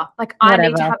whatever. I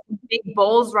need to have big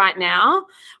balls right now.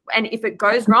 And if it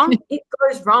goes wrong, it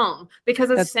goes wrong, because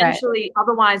essentially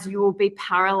otherwise you will be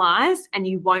paralyzed and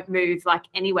you won't move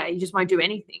anywhere. You just won't do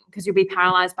anything because you'll be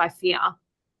paralyzed by fear.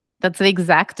 That's the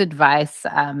exact advice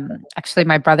actually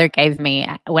my brother gave me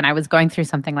when I was going through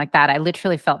something like that. I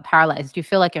literally felt paralyzed. You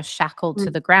feel like you're shackled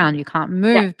to the ground. You can't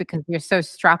move because you're so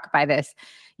struck by this.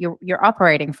 You're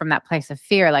operating from that place of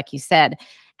fear, like you said.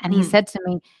 And he said to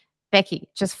me, Becky,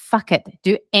 just fuck it.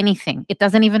 Do anything. It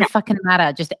doesn't even fucking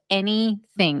matter. Just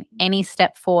anything, any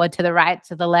step forward, to the right,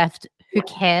 to the left. Who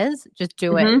cares? Just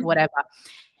do it, whatever.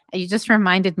 You just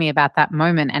reminded me about that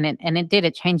moment. And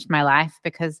it changed my life,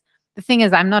 because the thing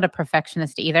is, I'm not a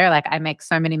perfectionist either. I make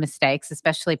so many mistakes,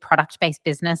 especially product-based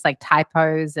business, like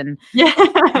typos and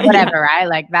whatever,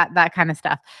 right? That kind of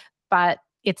stuff. But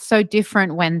it's so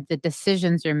different when the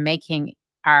decisions you're making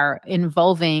are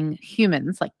involving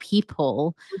humans, like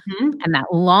people, and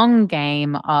that long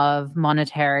game of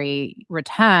monetary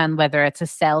return, whether it's a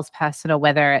salesperson or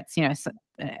whether it's,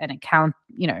 an account,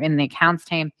 in the accounts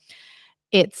team.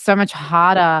 It's so much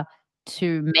harder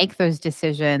to make those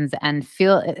decisions and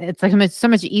feel it's so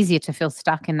much easier to feel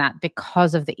stuck in that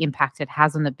because of the impact it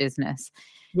has on the business.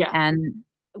 Yeah. And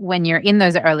when you're in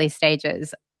those early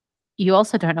stages, you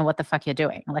also don't know what the fuck you're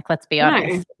doing. Let's be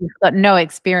honest. You've got no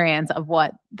experience of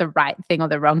what the right thing or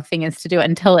the wrong thing is to do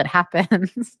until it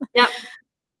happens. Yep.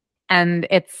 And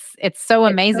it's so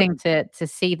amazing to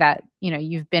see that,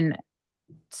 you've been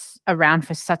around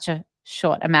for such a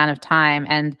short amount of time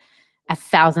and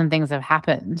 1,000 things have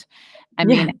happened. I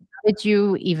mean, did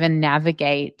you even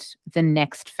navigate the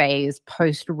next phase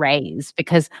post raise?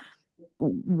 Because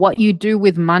what you do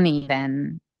with money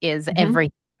then is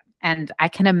everything. And I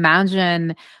can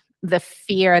imagine the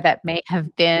fear that may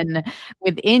have been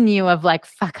within you of like,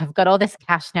 fuck, I've got all this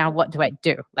cash now. What do I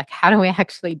do? Like, how do we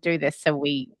actually do this so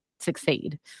we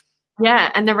succeed?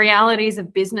 Yeah. And the realities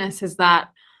of business is that,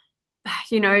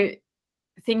 you know,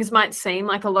 things might seem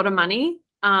like a lot of money.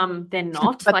 They're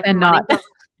not. But like they're money, not.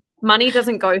 money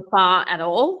doesn't go far at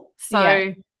all. So,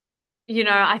 Yeah. you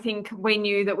know, I think we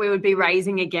knew that we would be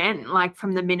raising again, like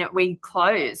from the minute we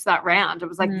closed that round. It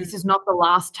was like, this is not the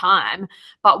last time,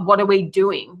 but what are we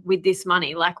doing with this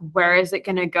money? Like, where is it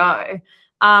going to go?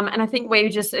 And I think we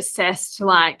just assessed,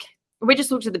 like, we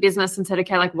just looked at the business and said,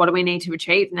 okay, like, what do we need to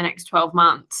achieve in the next 12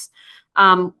 months?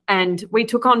 And we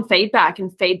took on feedback,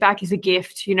 and feedback is a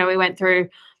gift. You know,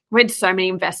 we had so many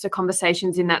investor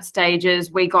conversations in that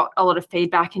stages. We got a lot of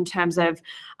feedback in terms of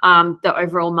the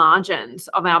overall margins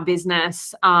of our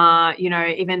business, you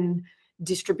know, even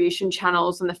distribution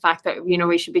channels, and the fact that, you know,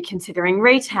 we should be considering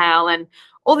retail and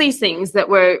all these things that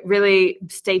were really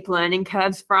steep learning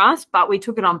curves for us. But we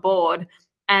took it on board,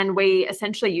 and we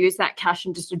essentially used that cash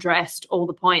and just addressed all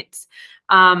the points.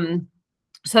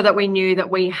 So that we knew that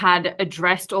we had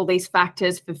addressed all these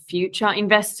factors for future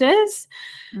investors.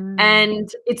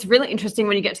 And it's really interesting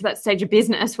when you get to that stage of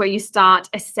business where you start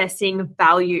assessing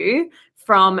value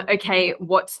from, okay,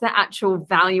 what's the actual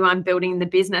value I'm building in the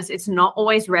business? It's not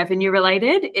always revenue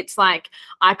related. It's like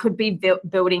I could be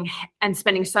building and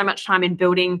spending so much time in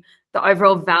building the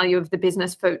overall value of the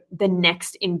business for the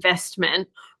next investment,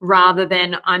 rather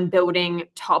than I'm building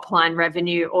top line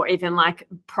revenue or even like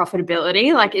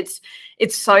profitability. Like it's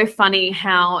so funny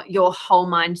how your whole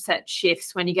mindset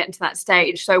shifts when you get into that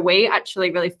stage. So we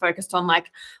actually really focused on like,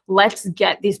 let's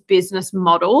get this business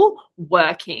model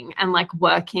working, and like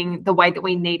working the way that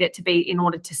we need it to be in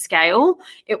order to scale.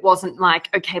 It wasn't like,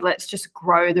 okay, let's just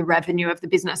grow the revenue of the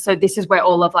business. So this is where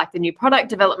all of like the new product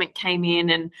development came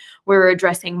in, and we were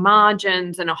addressing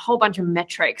margins and a whole bunch of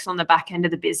metrics on the back end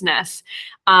of the business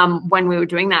when we were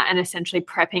doing that, and essentially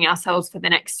prepping ourselves for the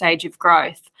next stage of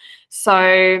growth.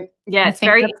 So yeah, it's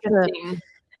very interesting.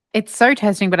 It's so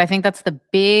testing, but I think that's the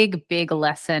big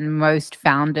lesson most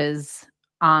founders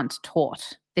aren't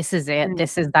taught. This is it.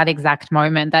 This is that exact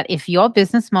moment that if your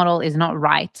business model is not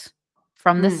right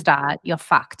from the start, you're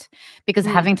fucked. Because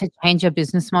having to change your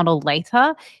business model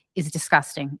later is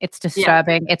disgusting. It's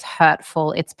disturbing. It's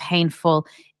hurtful. It's painful.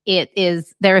 There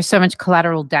is so much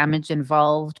collateral damage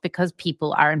involved because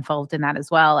people are involved in that as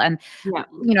well. And,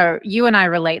 you know, you and I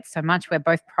relate so much. We're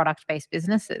both product-based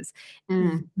businesses.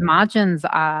 Margins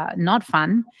are not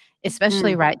fun,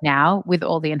 especially right now with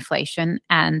all the inflation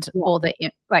and all the,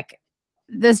 like,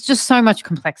 there's just so much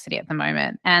complexity at the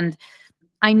moment. And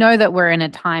I know that we're in a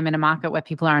time in a market where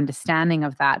people are understanding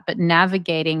of that, but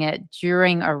navigating it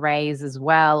during a raise as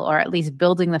well, or at least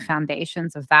building the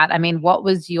foundations of that. I mean, what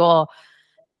was your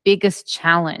biggest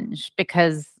challenge?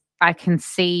 Because I can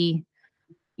see,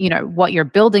 you know, what you're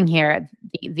building here.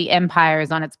 The empire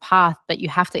is on its path, but you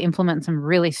have to implement some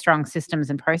really strong systems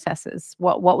and processes.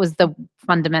 What was the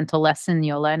fundamental lesson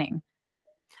you're learning?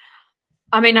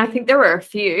 I mean, I think there were a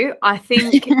few. I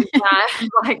think that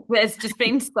like there's just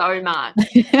been so much.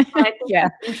 I think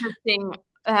it's interesting.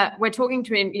 We're talking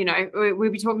to, you know, we'll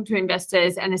be talking to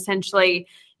investors, and essentially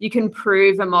you can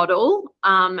prove a model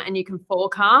and you can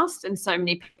forecast. And so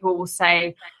many people will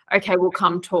say, okay, well,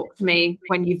 come talk to me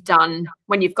when you've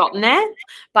gotten there.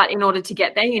 But in order to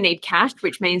get there, you need cash,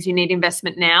 which means you need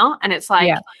investment now. And it's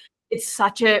like, it's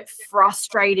such a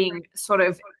frustrating sort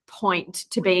of point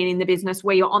to be in the business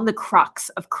where you're on the crux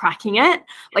of cracking it.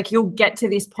 Like you'll get to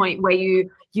this point where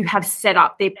you have set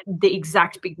up the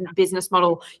exact business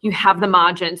model, you have the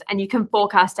margins, and you can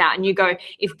forecast out and you go,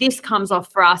 if this comes off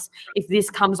for us, if this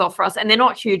comes off for us. And they're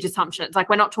not huge assumptions. Like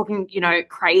we're not talking, you know,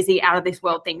 crazy out of this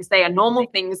world things. They are normal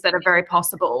things that are very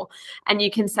possible. And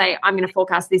you can say, I'm going to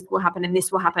forecast this will happen and this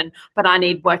will happen, but I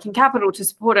need working capital to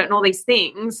support it and all these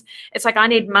things. It's like I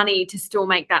need money to still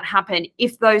make that happen.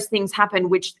 If those things happen,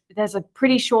 which there's a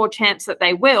pretty sure chance that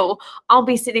they will, I'll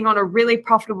be sitting on a really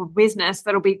profitable business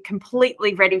that'll be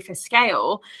completely ready for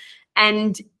scale.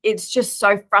 And it's just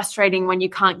so frustrating when you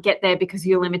can't get there because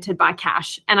you're limited by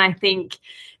cash. And I think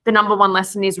the number one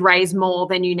lesson is raise more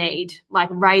than you need, like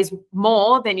raise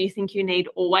more than you think you need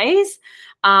always.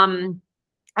 And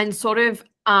sort of,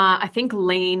 I think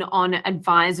lean on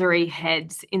advisory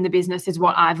heads in the business is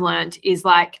what I've learned, is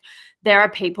like there are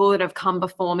people that have come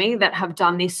before me that have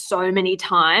done this so many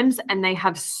times, and they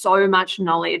have so much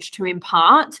knowledge to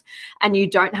impart, and you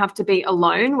don't have to be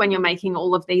alone when you're making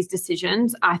all of these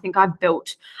decisions. I think I've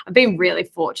been really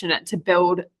fortunate to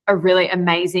build a really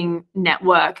amazing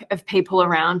network of people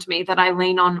around me that I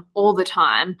lean on all the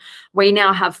time. We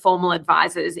now have formal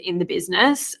advisors in the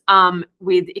business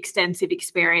with extensive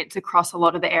experience across a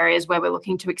lot of the areas where we're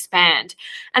looking to expand.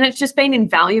 And it's just been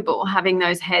invaluable having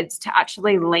those heads to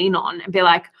actually lean on and be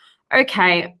like,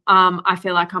 okay, I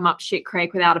feel like I'm up shit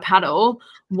creek without a paddle.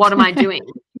 What am I doing?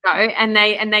 And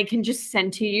they can just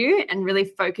center you and really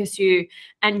focus you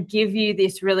and give you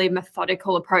this really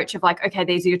methodical approach of like, okay,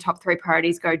 these are your top 3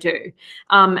 priorities, go do.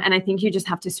 And I think you just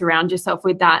have to surround yourself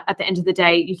with that. At the end of the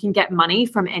day, you can get money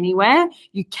from anywhere.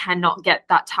 You cannot get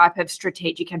that type of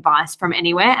strategic advice from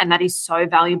anywhere. And that is so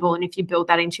valuable. And if you build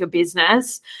that into your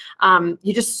business,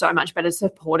 you're just so much better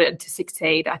supported to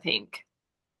succeed, I think.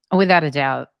 Without a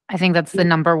doubt. I think that's the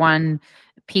number one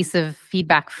piece of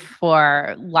feedback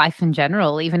for life in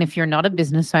general. Even if you're not a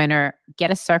business owner, get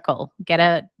a circle, get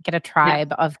a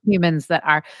tribe of humans that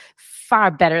are far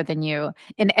better than you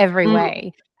in every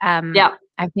way.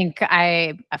 I think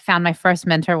I found my first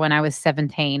mentor when I was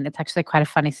 17. It's actually quite a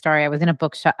funny story. I was in a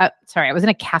bookshop. I was in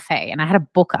a cafe and I had a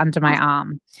book under my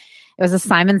arm. It was a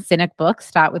Simon Sinek book,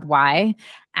 Start With Why.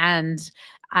 And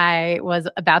I was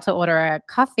about to order a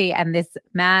coffee and this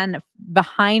man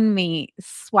behind me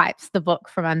swipes the book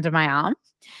from under my arm.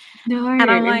 No. And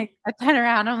I'm like, I turn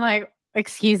around, I'm like,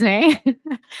 excuse me.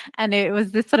 And it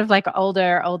was this sort of like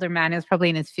older man. He was probably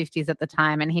in his 50s at the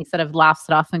time. And he sort of laughs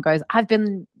it off and goes, I've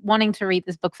been wanting to read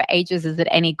this book for ages. Is it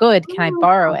any good? Can I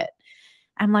borrow it?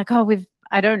 I'm like,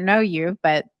 I don't know you,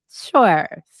 but sure,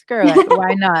 screw it.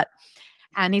 Why not?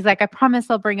 And he's like, I promise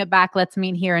I'll bring it back. Let's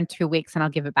meet here in 2 weeks and I'll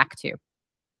give it back to you.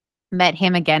 Met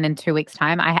him again in 2 weeks'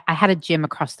 time. I had a gym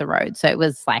across the road, so it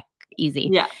was like easy.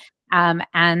 Yeah.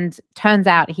 And turns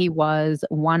out he was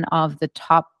one of the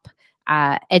top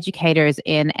educators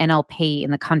in NLP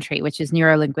in the country, which is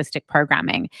neuro-linguistic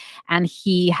programming. And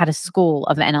he had a school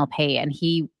of NLP, and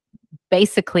he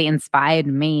basically inspired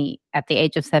me at the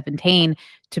age of 17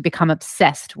 to become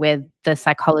obsessed with the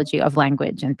psychology of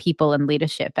language and people and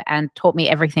leadership, and taught me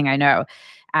everything I know.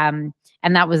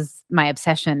 And that was my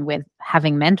obsession with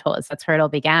having mentors. That's where it all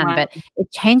began. Right. But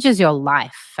it changes your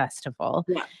life, first of all.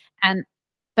 Yeah.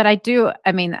 But I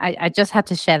just had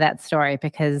to share that story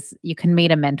because you can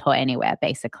meet a mentor anywhere,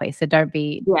 basically. So don't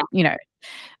be,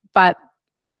 but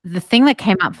the thing that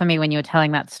came up for me when you were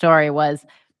telling that story was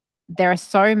there are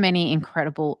so many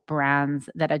incredible brands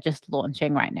that are just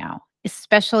launching right now,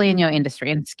 especially in your industry,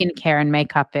 in skincare and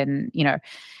makeup and,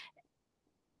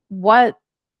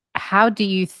 how do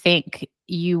you think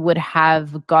you would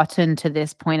have gotten to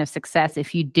this point of success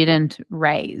if you didn't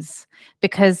raise?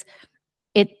 Because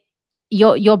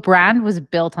your brand was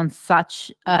built on such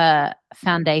a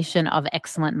foundation of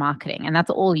excellent marketing, and that's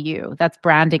all you. That's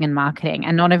branding and marketing,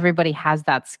 and not everybody has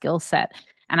that skill set.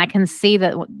 And I can see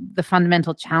that the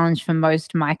fundamental challenge for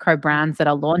most micro brands that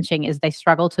are launching is they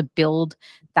struggle to build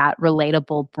that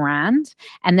relatable brand,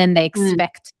 and then they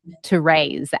expect to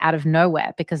raise out of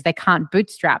nowhere because they can't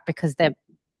bootstrap because their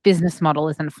business model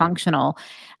isn't functional.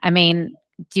 I mean,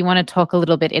 do you want to talk a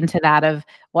little bit into that of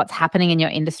what's happening in your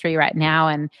industry right now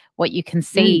and what you can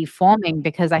see forming?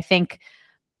 Because I think,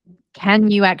 can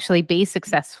you actually be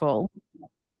successful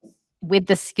with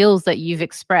the skills that you've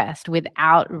expressed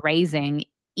without raising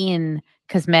in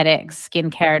cosmetics,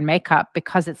 skincare, and makeup,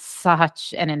 because it's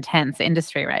such an intense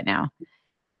industry right now?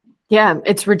 Yeah,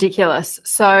 it's ridiculous.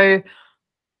 So,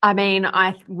 I mean,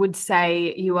 I would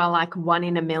say you are like 1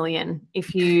 in a million.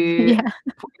 If you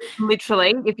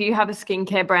literally, if you have a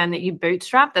skincare brand that you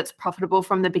bootstrap that's profitable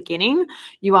from the beginning,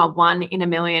 you are 1 in a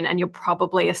million, and you're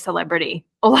probably a celebrity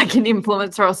or like an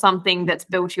influencer or something that's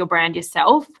built your brand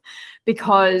yourself,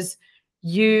 because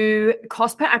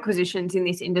cost per acquisitions in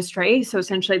this industry, so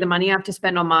essentially the money you have to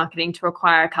spend on marketing to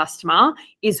acquire a customer,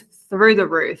 is through the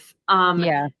roof.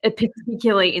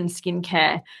 Particularly in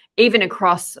skincare, even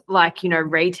across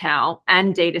retail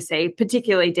and D2C,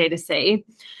 particularly D2C.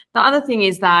 The other thing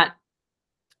is that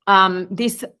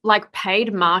this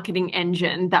paid marketing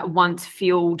engine that once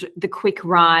fueled the quick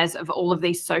rise of all of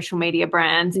these social media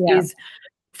brands is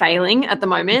failing at the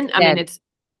moment. I mean,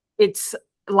 it's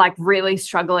really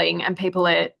struggling, and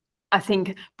I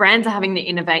think brands are having to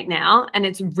innovate now. And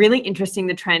it's really interesting,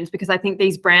 the trends, because I think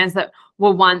these brands that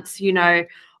were once,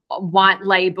 white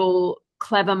label,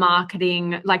 clever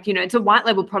marketing, it's a white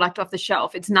label product off the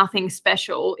shelf. It's nothing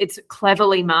special. It's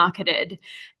cleverly marketed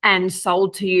and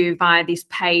sold to you via this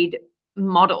paid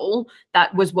model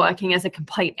that was working as a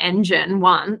complete engine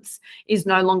once is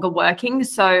no longer working.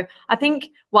 So I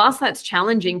think whilst that's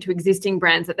challenging to existing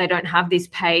brands that they don't have this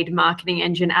paid marketing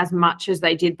engine as much as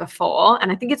they did before,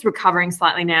 and I think it's recovering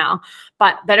slightly now,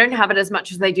 but they don't have it as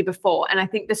much as they did before. And I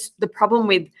think the problem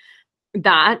with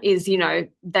that is, you know,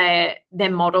 their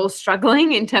model's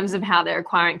struggling in terms of how they're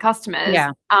acquiring customers.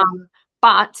 Yeah.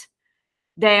 But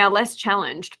they are less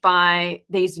challenged by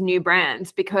these new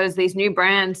brands because these new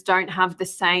brands don't have the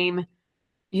same,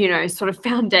 you know, sort of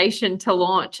foundation to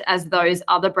launch as those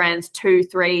other brands 2,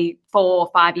 3, 4,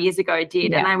 5 years ago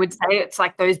did. Yeah. And I would say it's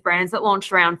like those brands that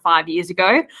launched around 5 years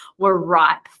ago were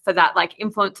ripe for that, like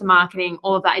influencer marketing,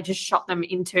 all of that. It just shot them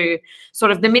into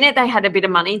sort of the minute they had a bit of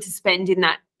money to spend in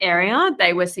that area,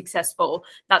 they were successful.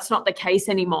 That's not the case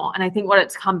anymore. And I think what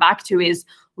it's come back to is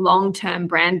long-term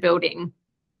brand building.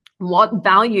 What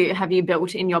value have you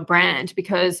built in your brand?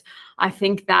 Because I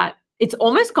think that it's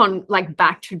almost gone like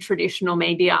back to traditional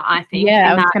media, I think.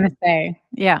 Yeah, I was going to say,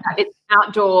 yeah. It's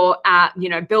outdoor, you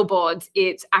know, billboards,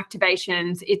 it's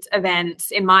activations, it's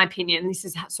events. In my opinion, this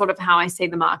is sort of how I see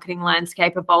the marketing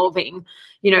landscape evolving.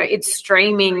 You know, it's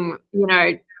streaming, you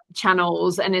know,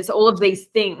 channels, and it's all of these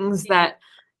things that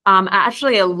are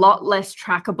actually a lot less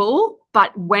trackable,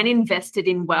 but when invested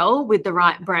in well with the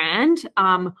right brand,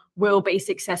 will be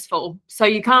successful. So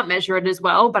you can't measure it as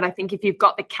well, but I think if you've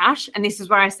got the cash, and this is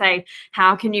where I say,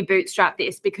 how can you bootstrap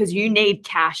this? Because you need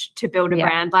cash to build a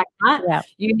brand like that. Yeah.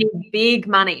 You need big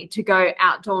money to go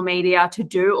outdoor media, to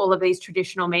do all of these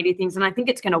traditional media things. And I think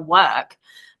it's going to work,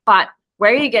 but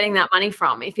where are you getting that money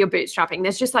from if you're bootstrapping?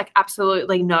 There's just like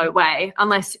absolutely no way,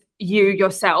 unless you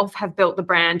yourself have built the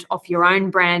brand off your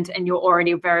own brand and you're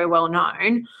already very well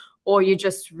known, or you're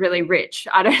just really rich.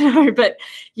 I don't know, but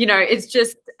you know, it's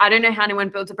just, I don't know how anyone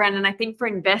builds a brand. And I think for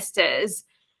investors,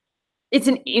 it's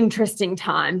an interesting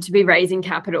time to be raising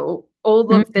capital.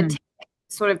 All of the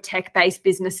sort of tech-based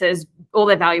businesses, all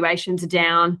their valuations are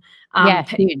down.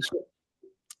 Huge.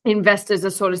 Investors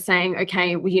are sort of saying,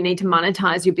 okay, well, you need to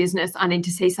monetize your business. I need to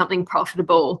see something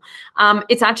profitable.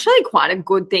 It's actually quite a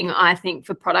good thing, I think,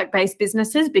 for product-based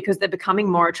businesses, because they're becoming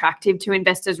more attractive to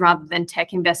investors rather than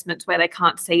tech investments where they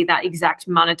can't see that exact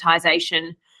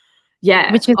monetization.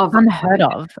 Yeah. Which is unheard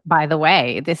of, by the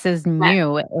way. This is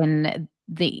new in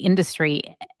the industry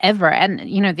ever. And,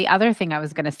 you know, the other thing I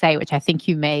was going to say, which I think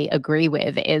you may agree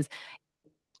with, is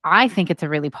I think it's a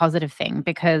really positive thing,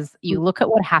 because you look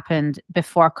at what happened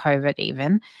before COVID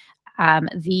even.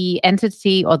 The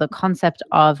entity or the concept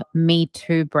of Me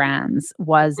Too brands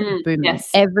was booming.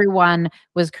 Yes. Everyone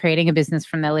was creating a business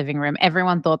from their living room.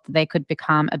 Everyone thought that they could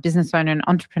become a business owner and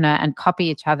entrepreneur and copy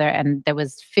each other. And there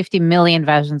was 50 million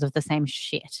versions of the same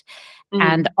shit.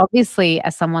 And obviously,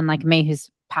 as someone like me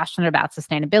who's passionate about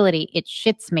sustainability, it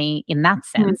shits me in that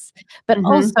sense. But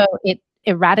also it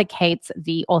eradicates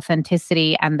the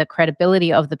authenticity and the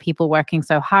credibility of the people working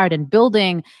so hard and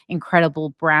building incredible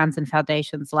brands and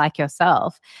foundations like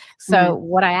yourself. So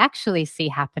what I actually see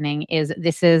happening is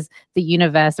this is the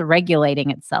universe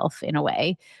regulating itself in a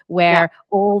way where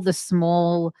all the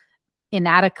small,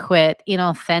 inadequate,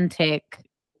 inauthentic,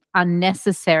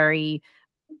 unnecessary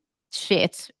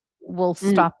shit will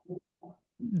stop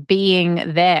being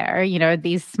there. You know,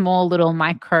 these small little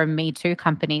micro Me Too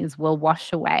companies will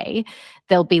wash away.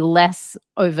 There'll be less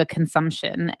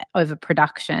overconsumption,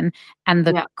 overproduction, and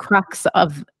the crux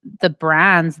of the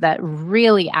brands that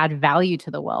really add value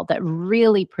to the world, that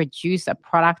really produce a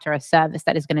product or a service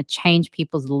that is going to change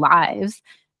people's lives,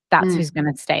 that's who's going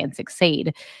to stay and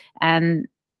succeed. And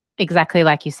exactly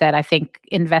like you said, I think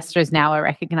investors now are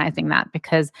recognizing that,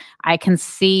 because I can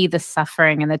see the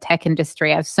suffering in the tech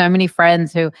industry. I have so many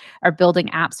friends who are building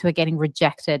apps who are getting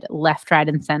rejected left, right,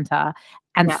 and center,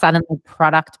 and suddenly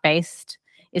product-based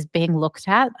is being looked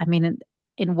at. I mean,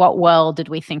 in what world did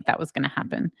we think that was going to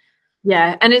happen?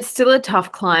 Yeah, and it's still a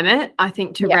tough climate, I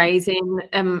think, to raise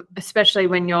in, especially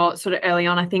when you're sort of early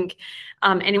on. I think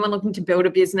anyone looking to build a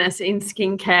business in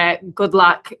skincare, good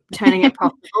luck turning it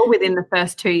profitable within the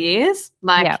first 2 years.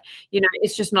 Like, you know,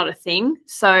 it's just not a thing.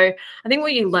 So I think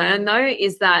what you learn, though,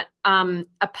 is that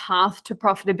a path to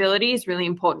profitability is really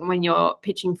important when you're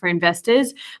pitching for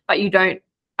investors, but you don't,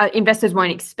 investors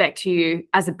won't expect you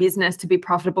as a business to be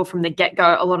profitable from the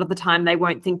get-go. A lot of the time they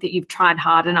won't think that you've tried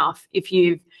hard enough if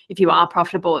you are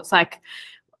profitable. It's like,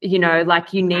 you know,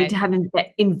 like you need to have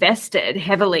invested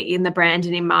heavily in the brand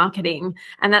and in marketing,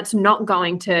 and that's not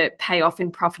going to pay off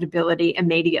in profitability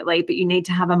immediately, but you need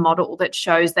to have a model that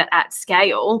shows that at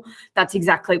scale, that's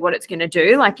exactly what it's going to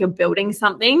do. Like, you're building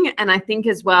something. And I think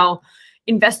as well,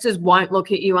 investors won't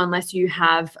look at you unless you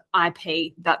have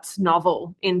IP that's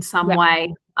novel in some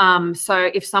way.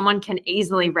 So if someone can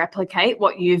easily replicate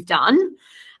what you've done,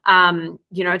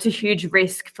 it's a huge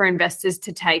risk for investors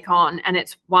to take on. And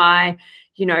it's why,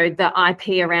 the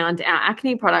IP around our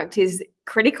acne product is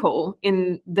critical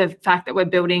in the fact that we're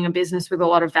building a business with a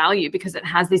lot of value, because it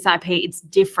has this IP. It's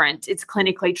different. It's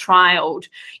clinically trialed.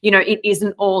 It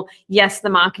isn't all, yes, the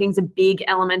marketing's a big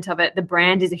element of it. The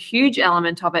brand is a huge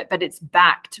element of it, but it's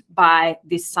backed by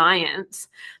this science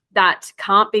that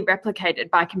can't be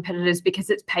replicated by competitors because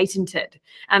it's patented.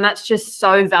 And that's just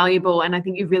so valuable. And I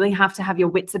think you really have to have your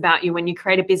wits about you when you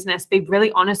create a business. Be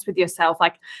really honest with yourself.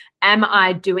 Like, am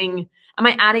I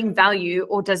adding value,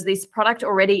 or does this product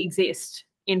already exist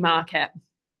in market?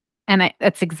 And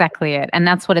that's exactly it. And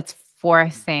that's what it's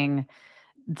forcing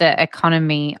the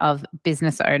economy of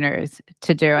business owners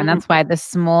to do. And that's why the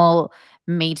small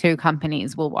Me Too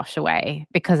companies will wash away,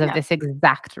 because of this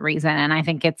exact reason. And I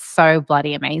think it's so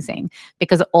bloody amazing,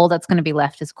 because all that's going to be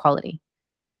left is quality.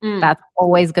 That's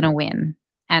always going to win.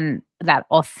 And that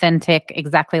authentic,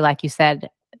 exactly like you said,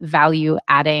 value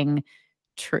adding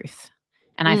truth.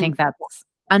 And I think that's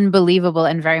unbelievable,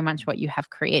 and very much what you have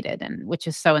created, and which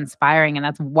is so inspiring. And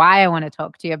that's why I want to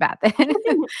talk to you about this.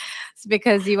 It's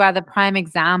because you are the prime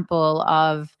example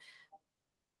of,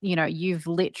 you've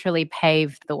literally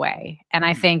paved the way. And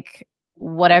I think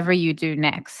whatever you do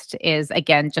next is,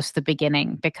 again, just the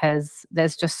beginning, because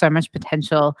there's just so much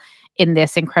potential in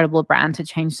this incredible brand to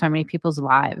change so many people's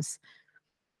lives.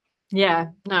 Yeah,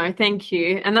 no, thank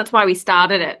you. And that's why we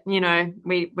started it.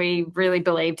 We really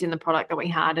believed in the product that we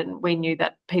had, and we knew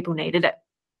that people needed it.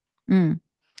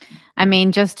 I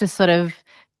mean, just to sort of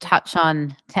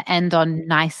to end on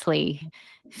nicely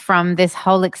from this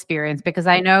whole experience, because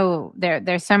I know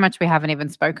there's so much we haven't even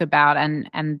spoke about,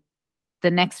 and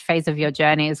the next phase of your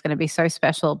journey is going to be so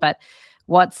special. But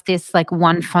what's this like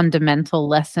one fundamental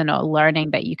lesson or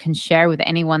learning that you can share with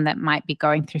anyone that might be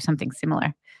going through something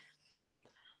similar?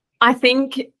 I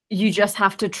think you just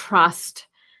have to trust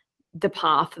the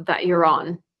path that you're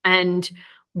on, and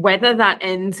whether that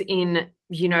ends in,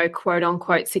 quote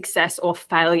unquote success or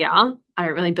failure. I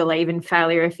don't really believe in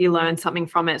failure. If you learn something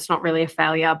from it, it's not really a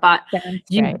failure, but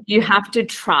you have to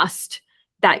trust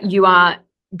that you are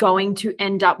going to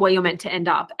end up where you're meant to end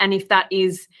up. And if that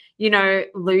is,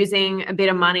 losing a bit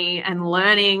of money and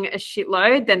learning a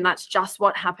shitload, then that's just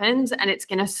what happens, and it's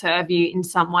going to serve you in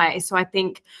some way. So I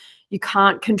think you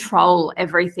can't control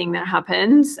everything that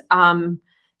happens.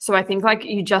 So I think like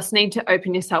you just need to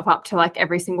open yourself up to like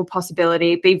every single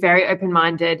possibility, be very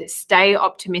open-minded, stay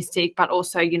optimistic, but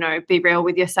also, be real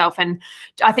with yourself. And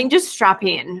I think just strap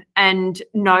in and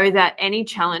know that any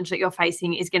challenge that you're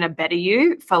facing is going to better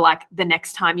you for like the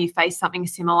next time you face something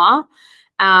similar.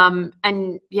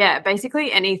 And yeah,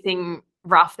 basically anything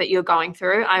rough that you're going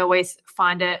through, I always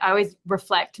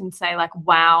reflect and say like,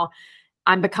 wow,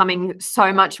 I'm becoming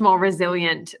so much more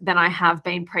resilient than I have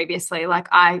been previously. Like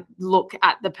I look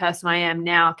at the person I am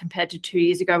now compared to 2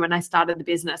 years ago when I started the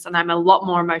business, and I'm a lot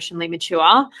more emotionally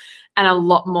mature and a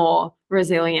lot more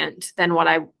resilient than what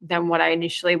I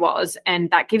initially was.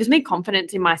 And that gives me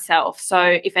confidence in myself.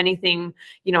 So if anything,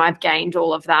 I've gained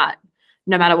all of that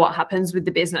no matter what happens with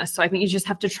the business. So I think you just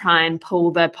have to try and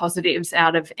pull the positives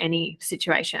out of any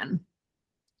situation.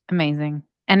 Amazing.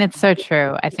 And it's so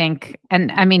true, I think. And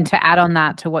I mean, to add on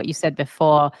that to what you said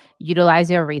before,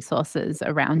 utilize your resources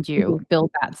around you,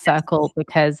 build that circle,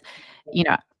 because,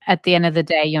 at the end of the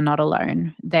day, you're not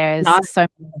alone. There's so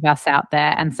many of us out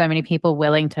there, and so many people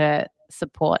willing to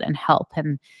support and help.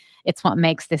 And it's what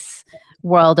makes this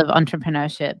world of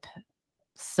entrepreneurship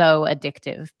so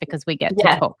addictive, because we get to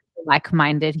talk to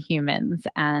like-minded humans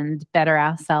and better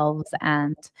ourselves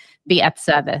and be at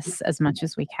service as much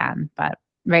as we can. But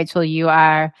Rachael, you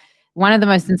are one of the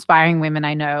most inspiring women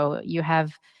I know. You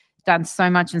have done so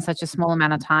much in such a small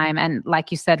amount of time. And like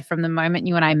you said, from the moment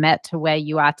you and I met to where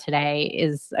you are today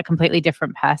is a completely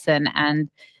different person,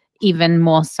 and even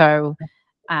more so,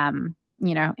 in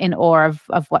awe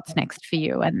of what's next for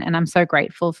you. And I'm so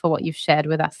grateful for what you've shared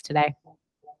with us today.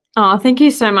 Oh, thank you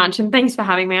so much. And thanks for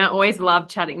having me. I always love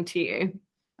chatting to you.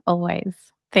 Always.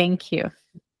 Thank you.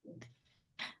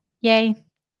 Yay.